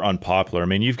are unpopular. I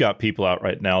mean, you've got people out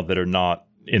right now that are not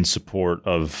in support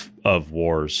of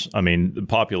wars. I mean, the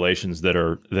populations that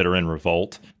are in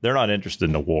revolt, they're not interested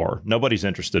in a war. Nobody's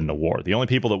interested in a war. The only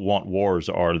people that want wars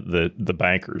are the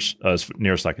bankers, as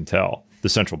near as I can tell, the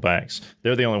central banks.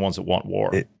 They're the only ones that want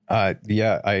war.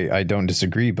 I don't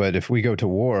disagree. But if we go to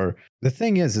war, the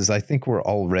thing is I think we're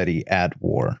already at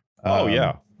war. Oh,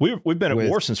 yeah. We've been at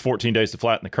war since 14 days to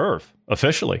flatten the curve,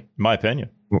 officially, in my opinion.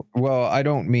 Well, I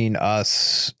don't mean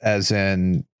us as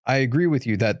in, I agree with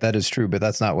you that is true, but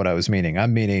that's not what I was meaning.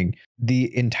 I'm meaning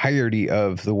the entirety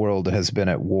of the world has been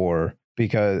at war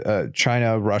because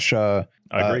China, Russia,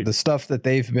 the stuff that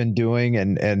they've been doing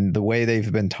and the way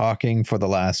they've been talking for the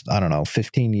last,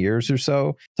 15 years or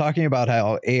so, talking about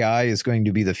how AI is going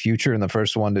to be the future and the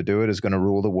first one to do it is going to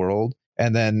rule the world,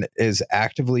 and then is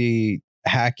actively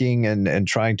hacking and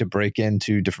trying to break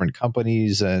into different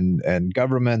companies and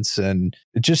governments, and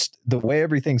just the way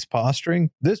everything's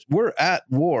posturing. We're at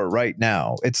war right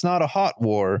now. It's not a hot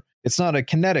war. It's not a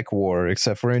kinetic war,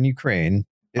 except for in Ukraine.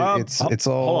 It's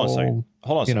all. Hold on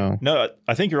a second. No,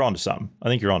 I think you're onto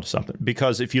something.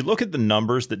 Because if you look at the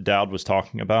numbers that Dowd was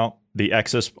talking about, the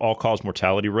excess all-cause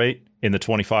mortality rate in the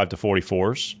 25 to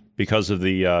 44s, because of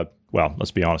the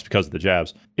let's be honest, because of the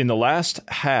jabs. In the last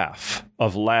half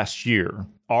of last year,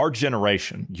 our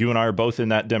generation, you and I are both in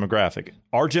that demographic,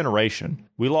 our generation,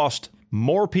 we lost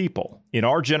more people in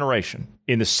our generation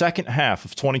in the second half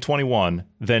of 2021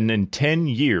 than in 10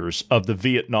 years of the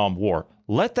Vietnam War.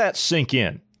 Let that sink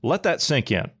in.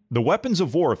 The weapons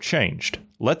of war have changed.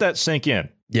 Let that sink in.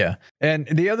 Yeah. And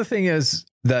the other thing is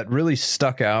that really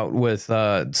stuck out with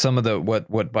some of the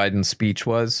what Biden's speech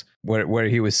was, where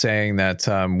he was saying that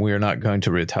we're not going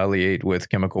to retaliate with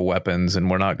chemical weapons, and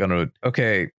we're not going to.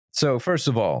 Okay, so first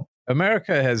of all,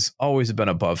 America has always been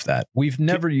above that. We've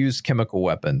never used chemical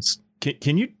weapons.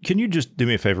 Can you just do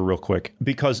me a favor real quick?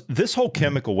 Because this whole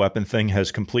chemical weapon thing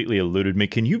has completely eluded me.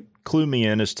 Can you clue me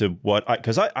in as to what,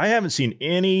 because I haven't seen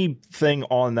anything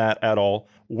on that at all.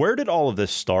 Where did all of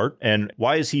this start, and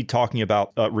why is he talking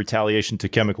about retaliation to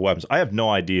chemical weapons? I have no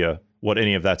idea what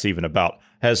any of that's even about.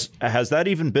 Has that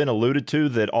even been alluded to,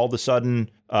 that all of a sudden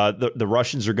the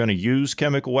Russians are going to use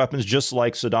chemical weapons, just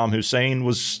like Saddam Hussein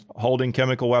was holding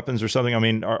chemical weapons or something? I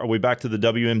mean, are we back to the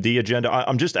WMD agenda?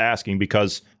 I'm just asking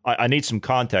because I need some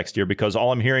context here, because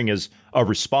all I'm hearing is a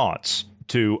response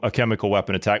to a chemical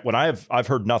weapon attack when I've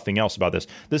heard nothing else about this.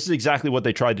 This is exactly what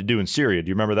they tried to do in Syria. Do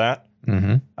you remember that?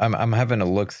 Mm-hmm. I'm having to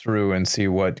look through and see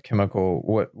what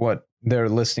they're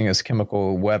listing as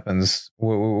chemical weapons.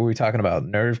 What were we talking about?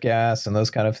 Nerve gas and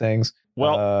those kind of things?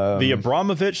 Well, the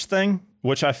Abramovich thing,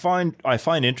 which I find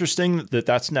interesting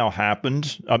that's now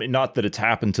happened. I mean, not that it's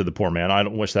happened to the poor man. I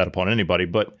don't wish that upon anybody,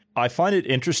 but I find it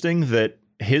interesting that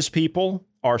his people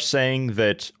are saying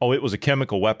that, it was a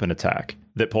chemical weapon attack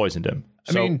that poisoned him.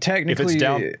 So I mean, technically, if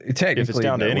it's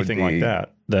down to anything like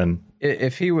that, then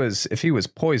if he was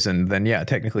poisoned, then yeah,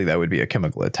 technically that would be a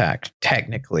chemical attack.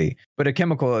 Technically, but a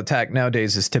chemical attack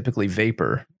nowadays is typically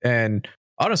vapor. And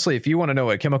honestly, if you want to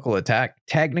know a chemical attack,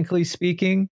 technically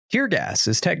speaking, tear gas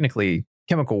is technically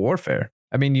chemical warfare.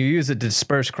 I mean, you use it to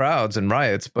disperse crowds and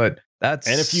riots, but that's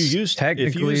if you use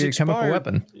a chemical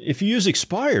weapon. If you use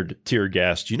expired tear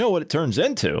gas, you know what it turns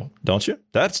into, don't you?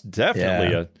 That's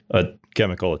definitely a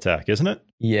chemical attack, isn't it?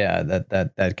 Yeah,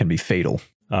 that can be fatal.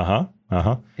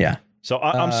 Yeah. So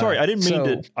I'm sorry, I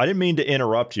didn't mean to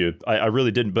interrupt you. I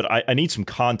really didn't, but I need some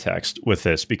context with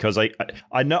this, because I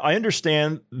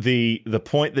understand the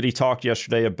point that he talked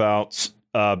yesterday about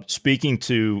speaking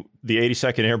to the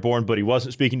 82nd Airborne, but he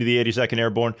wasn't speaking to the 82nd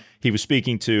Airborne. He was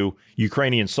speaking to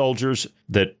Ukrainian soldiers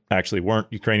that actually weren't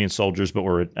Ukrainian soldiers, but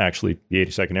were actually the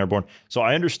 82nd Airborne. So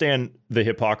I understand the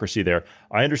hypocrisy there.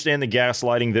 I understand the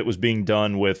gaslighting that was being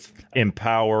done with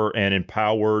Empower and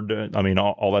Empowered. I mean,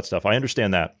 all that stuff. I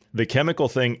understand that. The chemical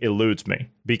thing eludes me,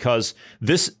 because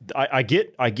I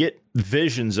get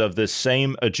visions of this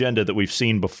same agenda that we've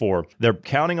seen before. They're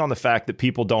counting on the fact that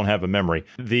people don't have a memory.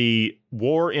 The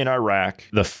war in Iraq,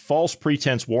 the false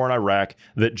pretense war in Iraq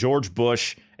that George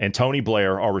Bush and Tony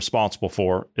Blair are responsible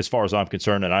for, as far as I'm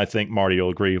concerned, and I think Marty will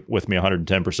agree with me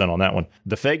 110% on that one.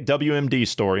 The fake WMD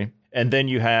story, and then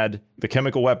you had the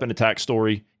chemical weapon attack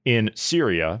story in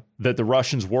Syria that the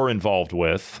Russians were involved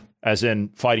with, as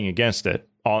in fighting against it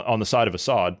on the side of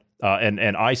Assad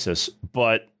and ISIS.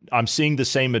 But I'm seeing the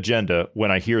same agenda when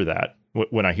I hear that.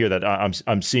 When I hear that,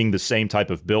 I'm seeing the same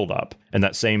type of buildup and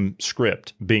that same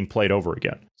script being played over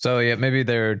again. So yeah, maybe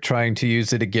they're trying to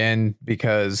use it again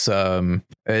because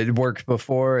it worked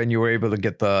before, and you were able to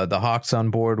get the Hawks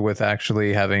on board with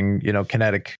actually having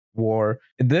kinetic war.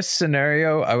 In this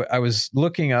scenario, I was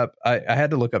looking up. I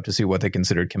had to look up to see what they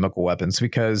considered chemical weapons,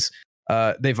 because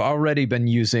they've already been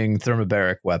using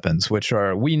thermobaric weapons, which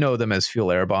we know them as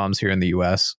fuel air bombs here in the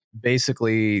U.S.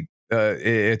 Basically,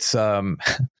 it's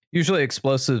usually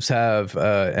explosives have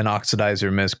an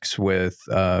oxidizer mixed with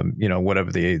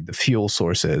whatever the fuel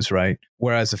source is, right?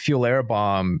 Whereas a fuel air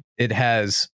bomb, it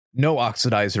has no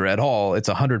oxidizer at all. It's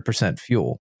 100%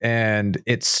 fuel. and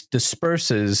it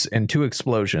disperses in 2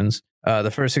 explosions.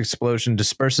 The first explosion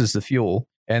disperses the fuel,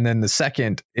 and then the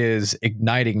second is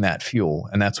igniting that fuel,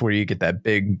 and that's where you get that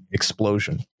big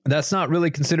explosion. That's not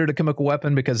really considered a chemical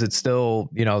weapon because it's still,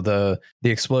 the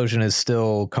explosion is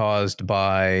still caused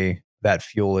by that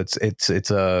fuel. It's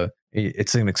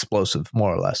an explosive,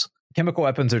 more or less. Chemical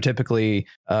weapons are typically,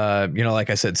 like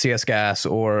I said, CS gas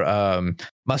or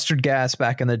mustard gas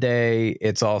back in the day.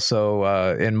 It's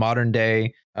also in modern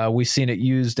day. We've seen it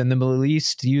used in the Middle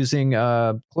East using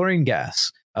chlorine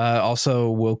gas. Also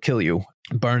will kill you,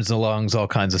 burns the lungs, all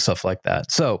kinds of stuff like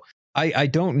that. So I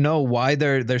don't know why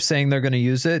they're saying they're going to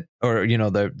use it, or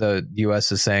the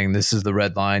U.S. is saying this is the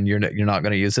red line. You're not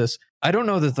going to use this. I don't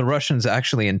know that the Russians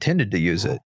actually intended to use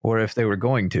it, or if they were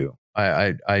going to.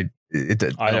 I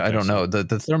don't know. The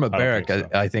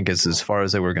thermobaric I think is as far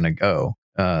as they were going to go.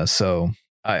 So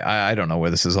I don't know where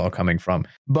this is all coming from.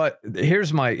 But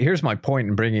here's my point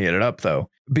in bringing it up, though.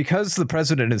 Because the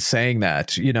president is saying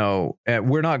that,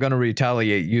 we're not going to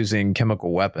retaliate using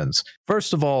chemical weapons.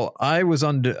 First of all,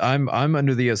 I'm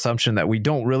under the assumption that we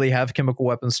don't really have chemical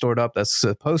weapons stored up. That's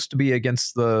supposed to be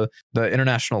against the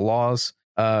international laws.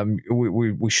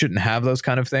 We shouldn't have those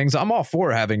kind of things. I'm all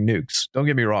for having nukes. Don't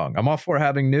get me wrong. I'm all for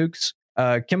having nukes.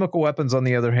 Chemical weapons, on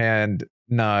the other hand,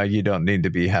 nah, you don't need to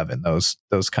be having those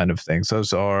kind of things.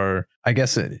 Those are, I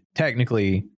guess,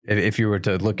 technically, if you were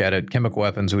to look at it, chemical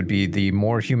weapons would be the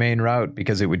more humane route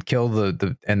because it would kill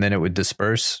the and then it would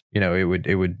disperse.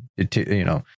 It would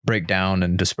break down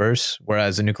and disperse.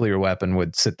 Whereas a nuclear weapon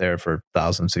would sit there for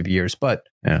thousands of years. But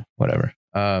yeah, whatever.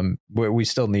 We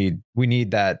still need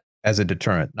that as a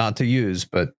deterrent, not to use,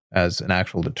 but as an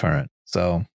actual deterrent.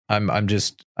 So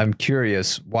I'm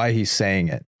curious why he's saying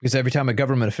it, because every time a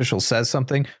government official says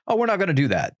something, oh, we're not going to do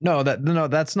that. No,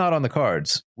 that's not on the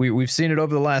cards. We've seen it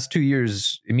over the last 2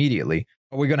 years immediately.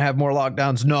 Are we going to have more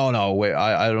lockdowns? No, wait,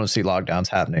 I don't see lockdowns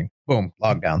happening. Boom,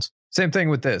 lockdowns. Same thing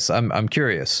with this. I'm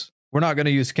curious. We're not going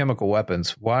to use chemical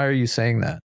weapons. Why are you saying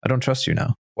that? I don't trust you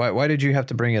now. Why did you have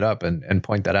to bring it up and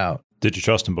point that out? Did you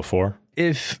trust him before?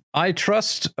 If I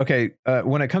trust,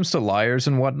 when it comes to liars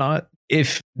and whatnot,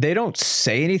 if they don't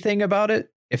say anything about it,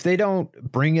 if they don't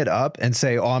bring it up and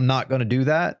say, oh, I'm not going to do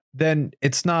that, then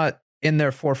it's not in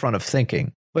their forefront of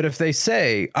thinking. But if they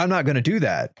say, I'm not going to do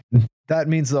that, that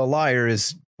means the liar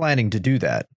is planning to do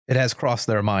that. It has crossed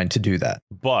their mind to do that.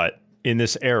 But in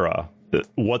this era,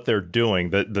 what they're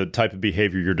doing, the type of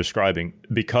behavior you're describing,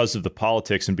 because of the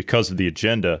politics and because of the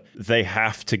agenda, they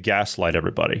have to gaslight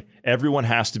everybody. Everyone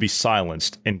has to be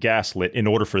silenced and gaslit in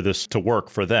order for this to work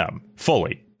for them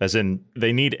fully. As in,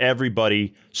 they need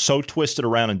everybody so twisted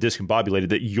around and discombobulated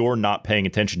that you're not paying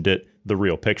attention to the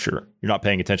real picture. You're not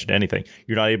paying attention to anything.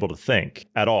 You're not able to think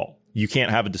at all. You can't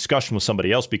have a discussion with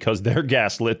somebody else because they're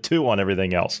gaslit too on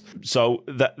everything else. So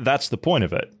that's the point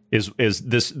of it. Is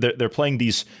this they're playing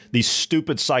these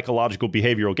stupid psychological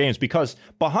behavioral games, because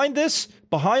behind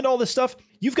all this stuff,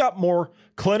 you've got more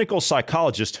clinical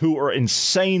psychologists who are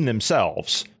insane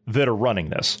themselves that are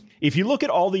running this. If you look at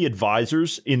all the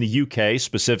advisors in the UK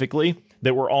specifically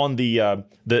that were on the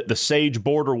SAGE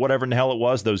board or whatever in the hell it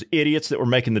was, those idiots that were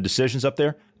making the decisions up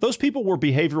there, those people were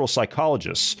behavioral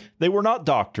psychologists. They were not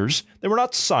doctors. They were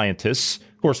not scientists.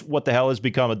 Of course, what the hell has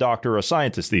become a doctor or a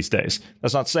scientist these days?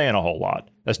 That's not saying a whole lot.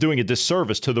 That's doing a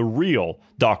disservice to the real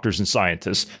doctors and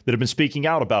scientists that have been speaking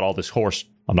out about all this horse.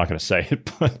 I'm not going to say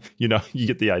it, but you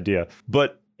get the idea.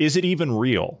 But is it even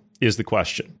real? Is the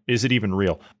question. Is it even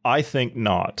real? I think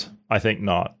not.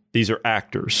 These are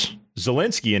actors.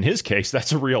 Zelensky, in his case,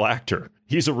 that's a real actor.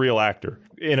 He's a real actor.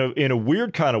 In a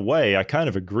weird kind of way, I kind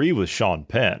of agree with Sean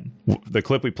Penn, the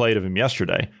clip we played of him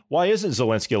yesterday. Why isn't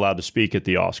Zelensky allowed to speak at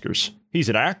the Oscars? He's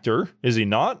an actor, is he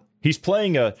not? He's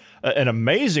playing an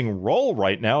amazing role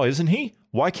right now, isn't he?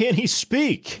 Why can't he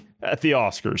speak at the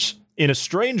Oscars? In a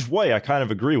strange way, I kind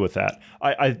of agree with that.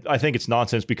 I think it's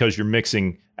nonsense because you're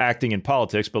mixing acting and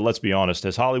politics, but let's be honest.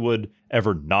 Has Hollywood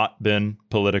ever not been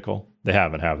political? They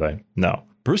haven't, have they? No.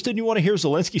 Bruce, didn't you want to hear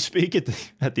Zelensky speak at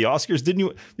the Oscars? Didn't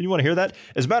you want to hear that?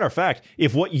 As a matter of fact,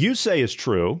 if what you say is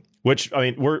true, which,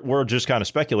 I mean, we're just kind of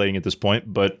speculating at this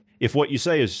point, but if what you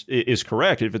say is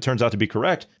correct, if it turns out to be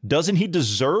correct, doesn't he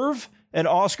deserve an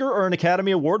Oscar or an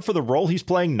Academy Award for the role he's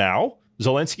playing now?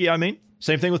 Zelensky, I mean.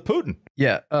 Same thing with Putin.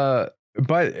 Yeah.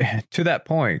 But to that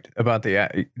point about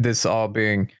this all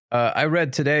being, I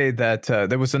read today that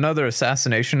there was another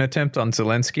assassination attempt on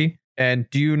Zelensky. And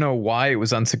do you know why it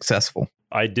was unsuccessful?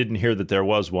 I didn't hear that there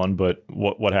was one, but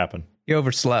what happened? He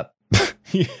overslept.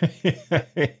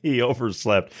 He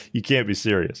overslept. You can't be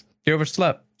serious. He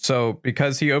overslept. So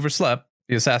because he overslept,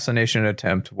 the assassination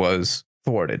attempt was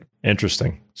thwarted.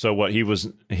 Interesting. So what he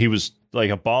was like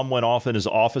a bomb went off in his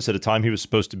office at a time he was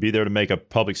supposed to be there to make a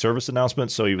public service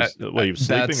announcement. So he was he was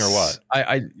sleeping or what?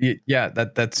 Yeah,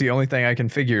 that's the only thing I can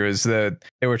figure is that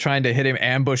they were trying to hit him,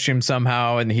 ambush him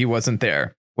somehow, and he wasn't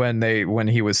there when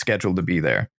he was scheduled to be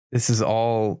there. This is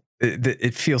all.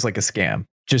 It feels like a scam,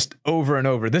 just over and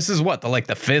over. This is what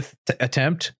the fifth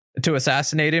attempt to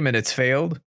assassinate him, and it's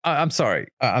failed. I'm sorry.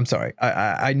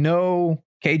 I know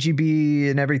KGB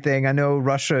and everything. I know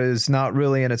Russia is not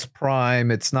really in its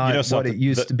prime. It's not what it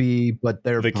used to be, but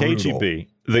they're the brutal. KGB.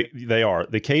 They are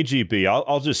the KGB.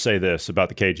 I'll just say this about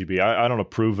the KGB. I don't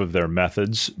approve of their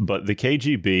methods, but the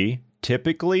KGB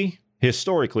typically,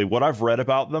 historically, what I've read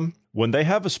about them, when they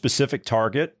have a specific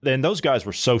target, then those guys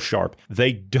were so sharp,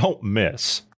 they don't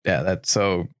miss. Yeah, that's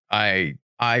so. I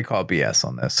call BS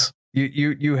on this.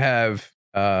 You have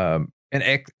an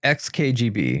ex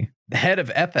KGB, the head of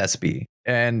FSB,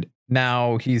 and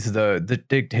now he's the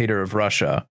dictator of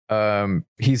Russia.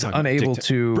 He's unable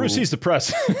to. Bruce, he's the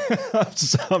president.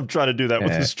 I'm trying to do that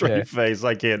with a straight face.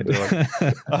 I can't do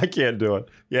it. I can't do it.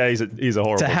 Yeah, he's a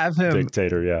horrible to have him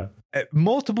dictator. Yeah,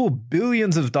 multiple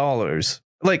billions of dollars,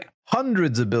 like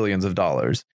hundreds of billions of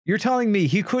dollars. You're telling me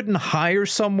he couldn't hire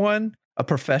someone, a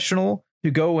professional,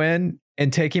 to go in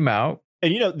and take him out?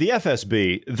 And the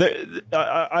FSB,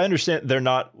 I understand they're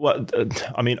not.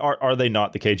 Are they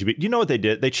not the KGB? You know what they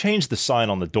did? They changed the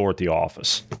sign on the door at the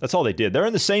office. That's all they did. They're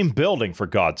in the same building, for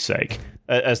God's sake,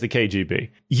 as the KGB.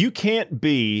 You can't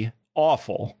be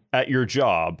awful at your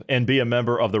job and be a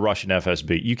member of the Russian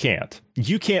FSB. You can't.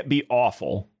 You can't be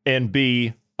awful and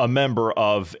be a member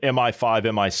of MI5,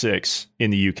 MI6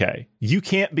 in the UK. You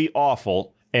can't be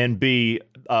awful and be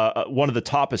one of the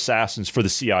top assassins for the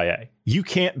CIA. You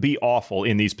can't be awful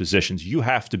in these positions. You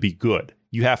have to be good.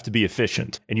 You have to be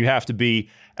efficient, and you have to be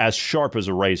as sharp as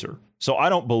a razor. So I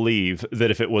don't believe that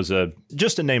if it was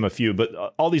just to name a few, but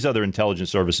all these other intelligence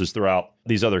services throughout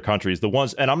these other countries, the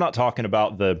ones, and I'm not talking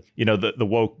about the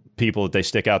woke people that they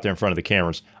stick out there in front of the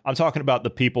cameras. I'm talking about the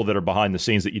people that are behind the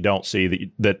scenes that you don't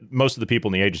see, that most of the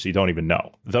people in the agency don't even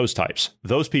know. Those types.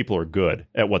 Those people are good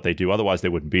at what they do. Otherwise, they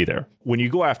wouldn't be there. When you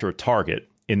go after a target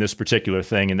in this particular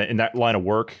thing, in that line of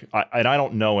work, I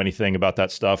don't know anything about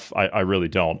that stuff. I really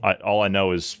don't. All I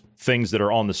know is things that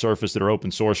are on the surface that are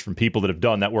open source from people that have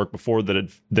done that work before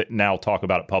that now talk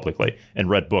about it publicly and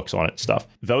read books on it and stuff.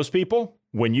 Those people,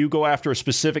 when you go after a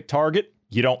specific target,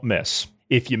 you don't miss.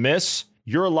 If you miss,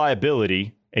 you're a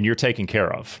liability and you're taken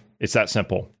care of. It's that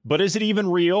simple. But is it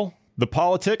even real? The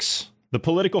politics, the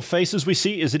political faces we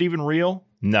see, is it even real?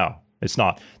 No, it's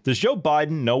not. Does Joe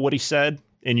Biden know what he said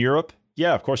in Europe?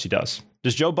 Yeah, of course he does.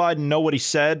 Does Joe Biden know what he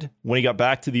said when he got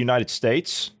back to the United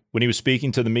States, when he was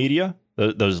speaking to the media?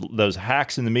 Those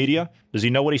hacks in the media, does he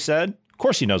know what he said? Of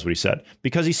course he knows what he said,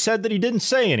 because he said that he didn't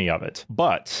say any of it.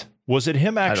 But was it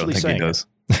him actually saying it?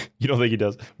 You don't think he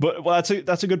does? But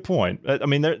that's a good point. I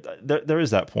mean, there is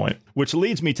that point, which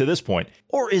leads me to this point.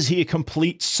 Or is he a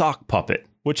complete sock puppet?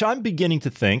 Which I'm beginning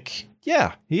to think,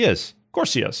 yeah, he is. Of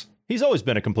course he is. He's always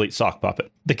been a complete sock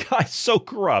puppet. The guy's so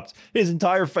corrupt. His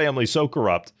entire family's so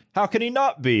corrupt. How can he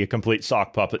not be a complete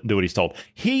sock puppet and do what he's told?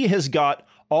 He has got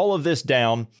all of this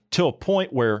down to a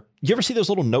point where, you ever see those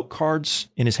little note cards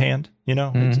in his hand?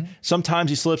 Mm-hmm. Sometimes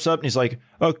he slips up and he's like,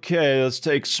 okay, let's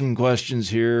take some questions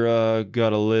here.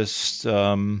 Got a list.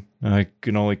 I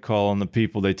can only call on the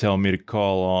people they tell me to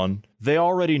call on. They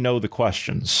already know the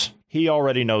questions. He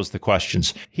already knows the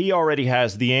questions. He already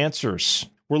has the answers.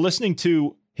 We're listening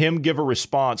to him give a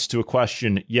response to a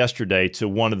question yesterday to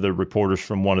one of the reporters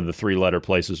from one of the 3-letter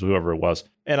places, whoever it was.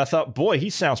 And I thought, boy, he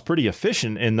sounds pretty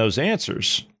efficient in those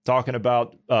answers, talking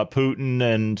about Putin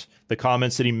and the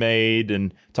comments that he made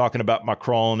and talking about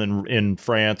Macron in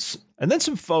France. And then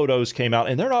some photos came out,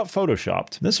 and they're not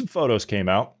photoshopped. Then some photos came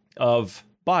out of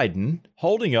Biden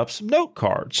holding up some note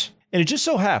cards. And it just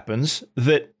so happens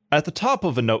that at the top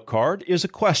of a note card is a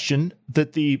question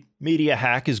that the media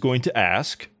hack is going to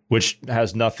ask, which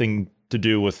has nothing to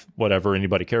do with whatever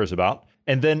anybody cares about.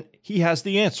 And then he has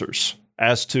the answers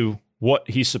as to what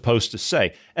he's supposed to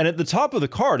say. And at the top of the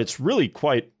card, it's really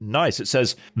quite nice. It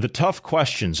says, the tough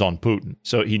questions on Putin.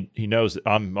 So he knows that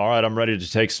I'm ready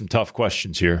to take some tough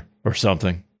questions here or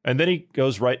something. And then he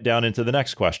goes right down into the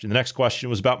next question. The next question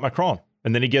was about Macron.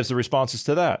 And then he gives the responses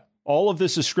to that. All of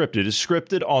this is scripted. It's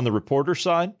scripted on the reporter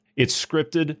side. It's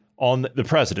scripted on the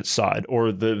president's side,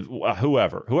 or the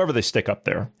whoever they stick up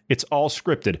there. It's all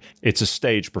scripted. It's a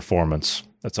stage performance.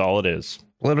 That's all it is.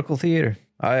 Political theater.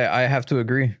 I have to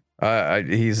agree.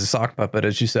 He's a sock puppet,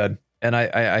 as you said. And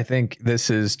I think this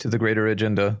is to the greater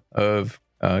agenda of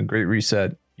Great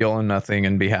Reset. You'll own nothing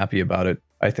and be happy about it.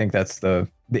 I think that's the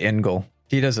end goal.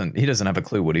 He doesn't have a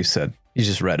clue what he said. He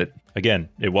just read it. Again,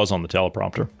 it was on the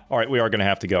teleprompter. All right, we are going to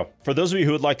have to go. For those of you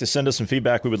who would like to send us some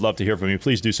feedback, we would love to hear from you.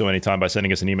 Please do so anytime by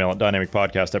sending us an email at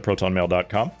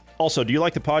dynamicpodcast@protonmail.com. Also, do you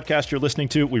like the podcast you're listening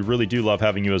to? We really do love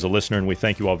having you as a listener, and we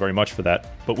thank you all very much for that.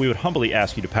 But we would humbly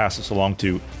ask you to pass us along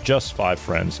to just 5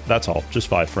 friends. That's all, just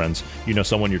 5 friends. You know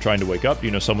someone you're trying to wake up. You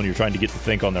know someone you're trying to get to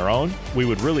think on their own. We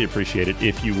would really appreciate it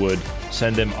if you would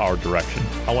send them our direction.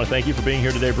 I want to thank you for being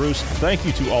here today, Bruce. Thank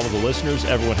you to all of the listeners.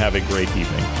 Everyone have a great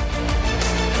evening.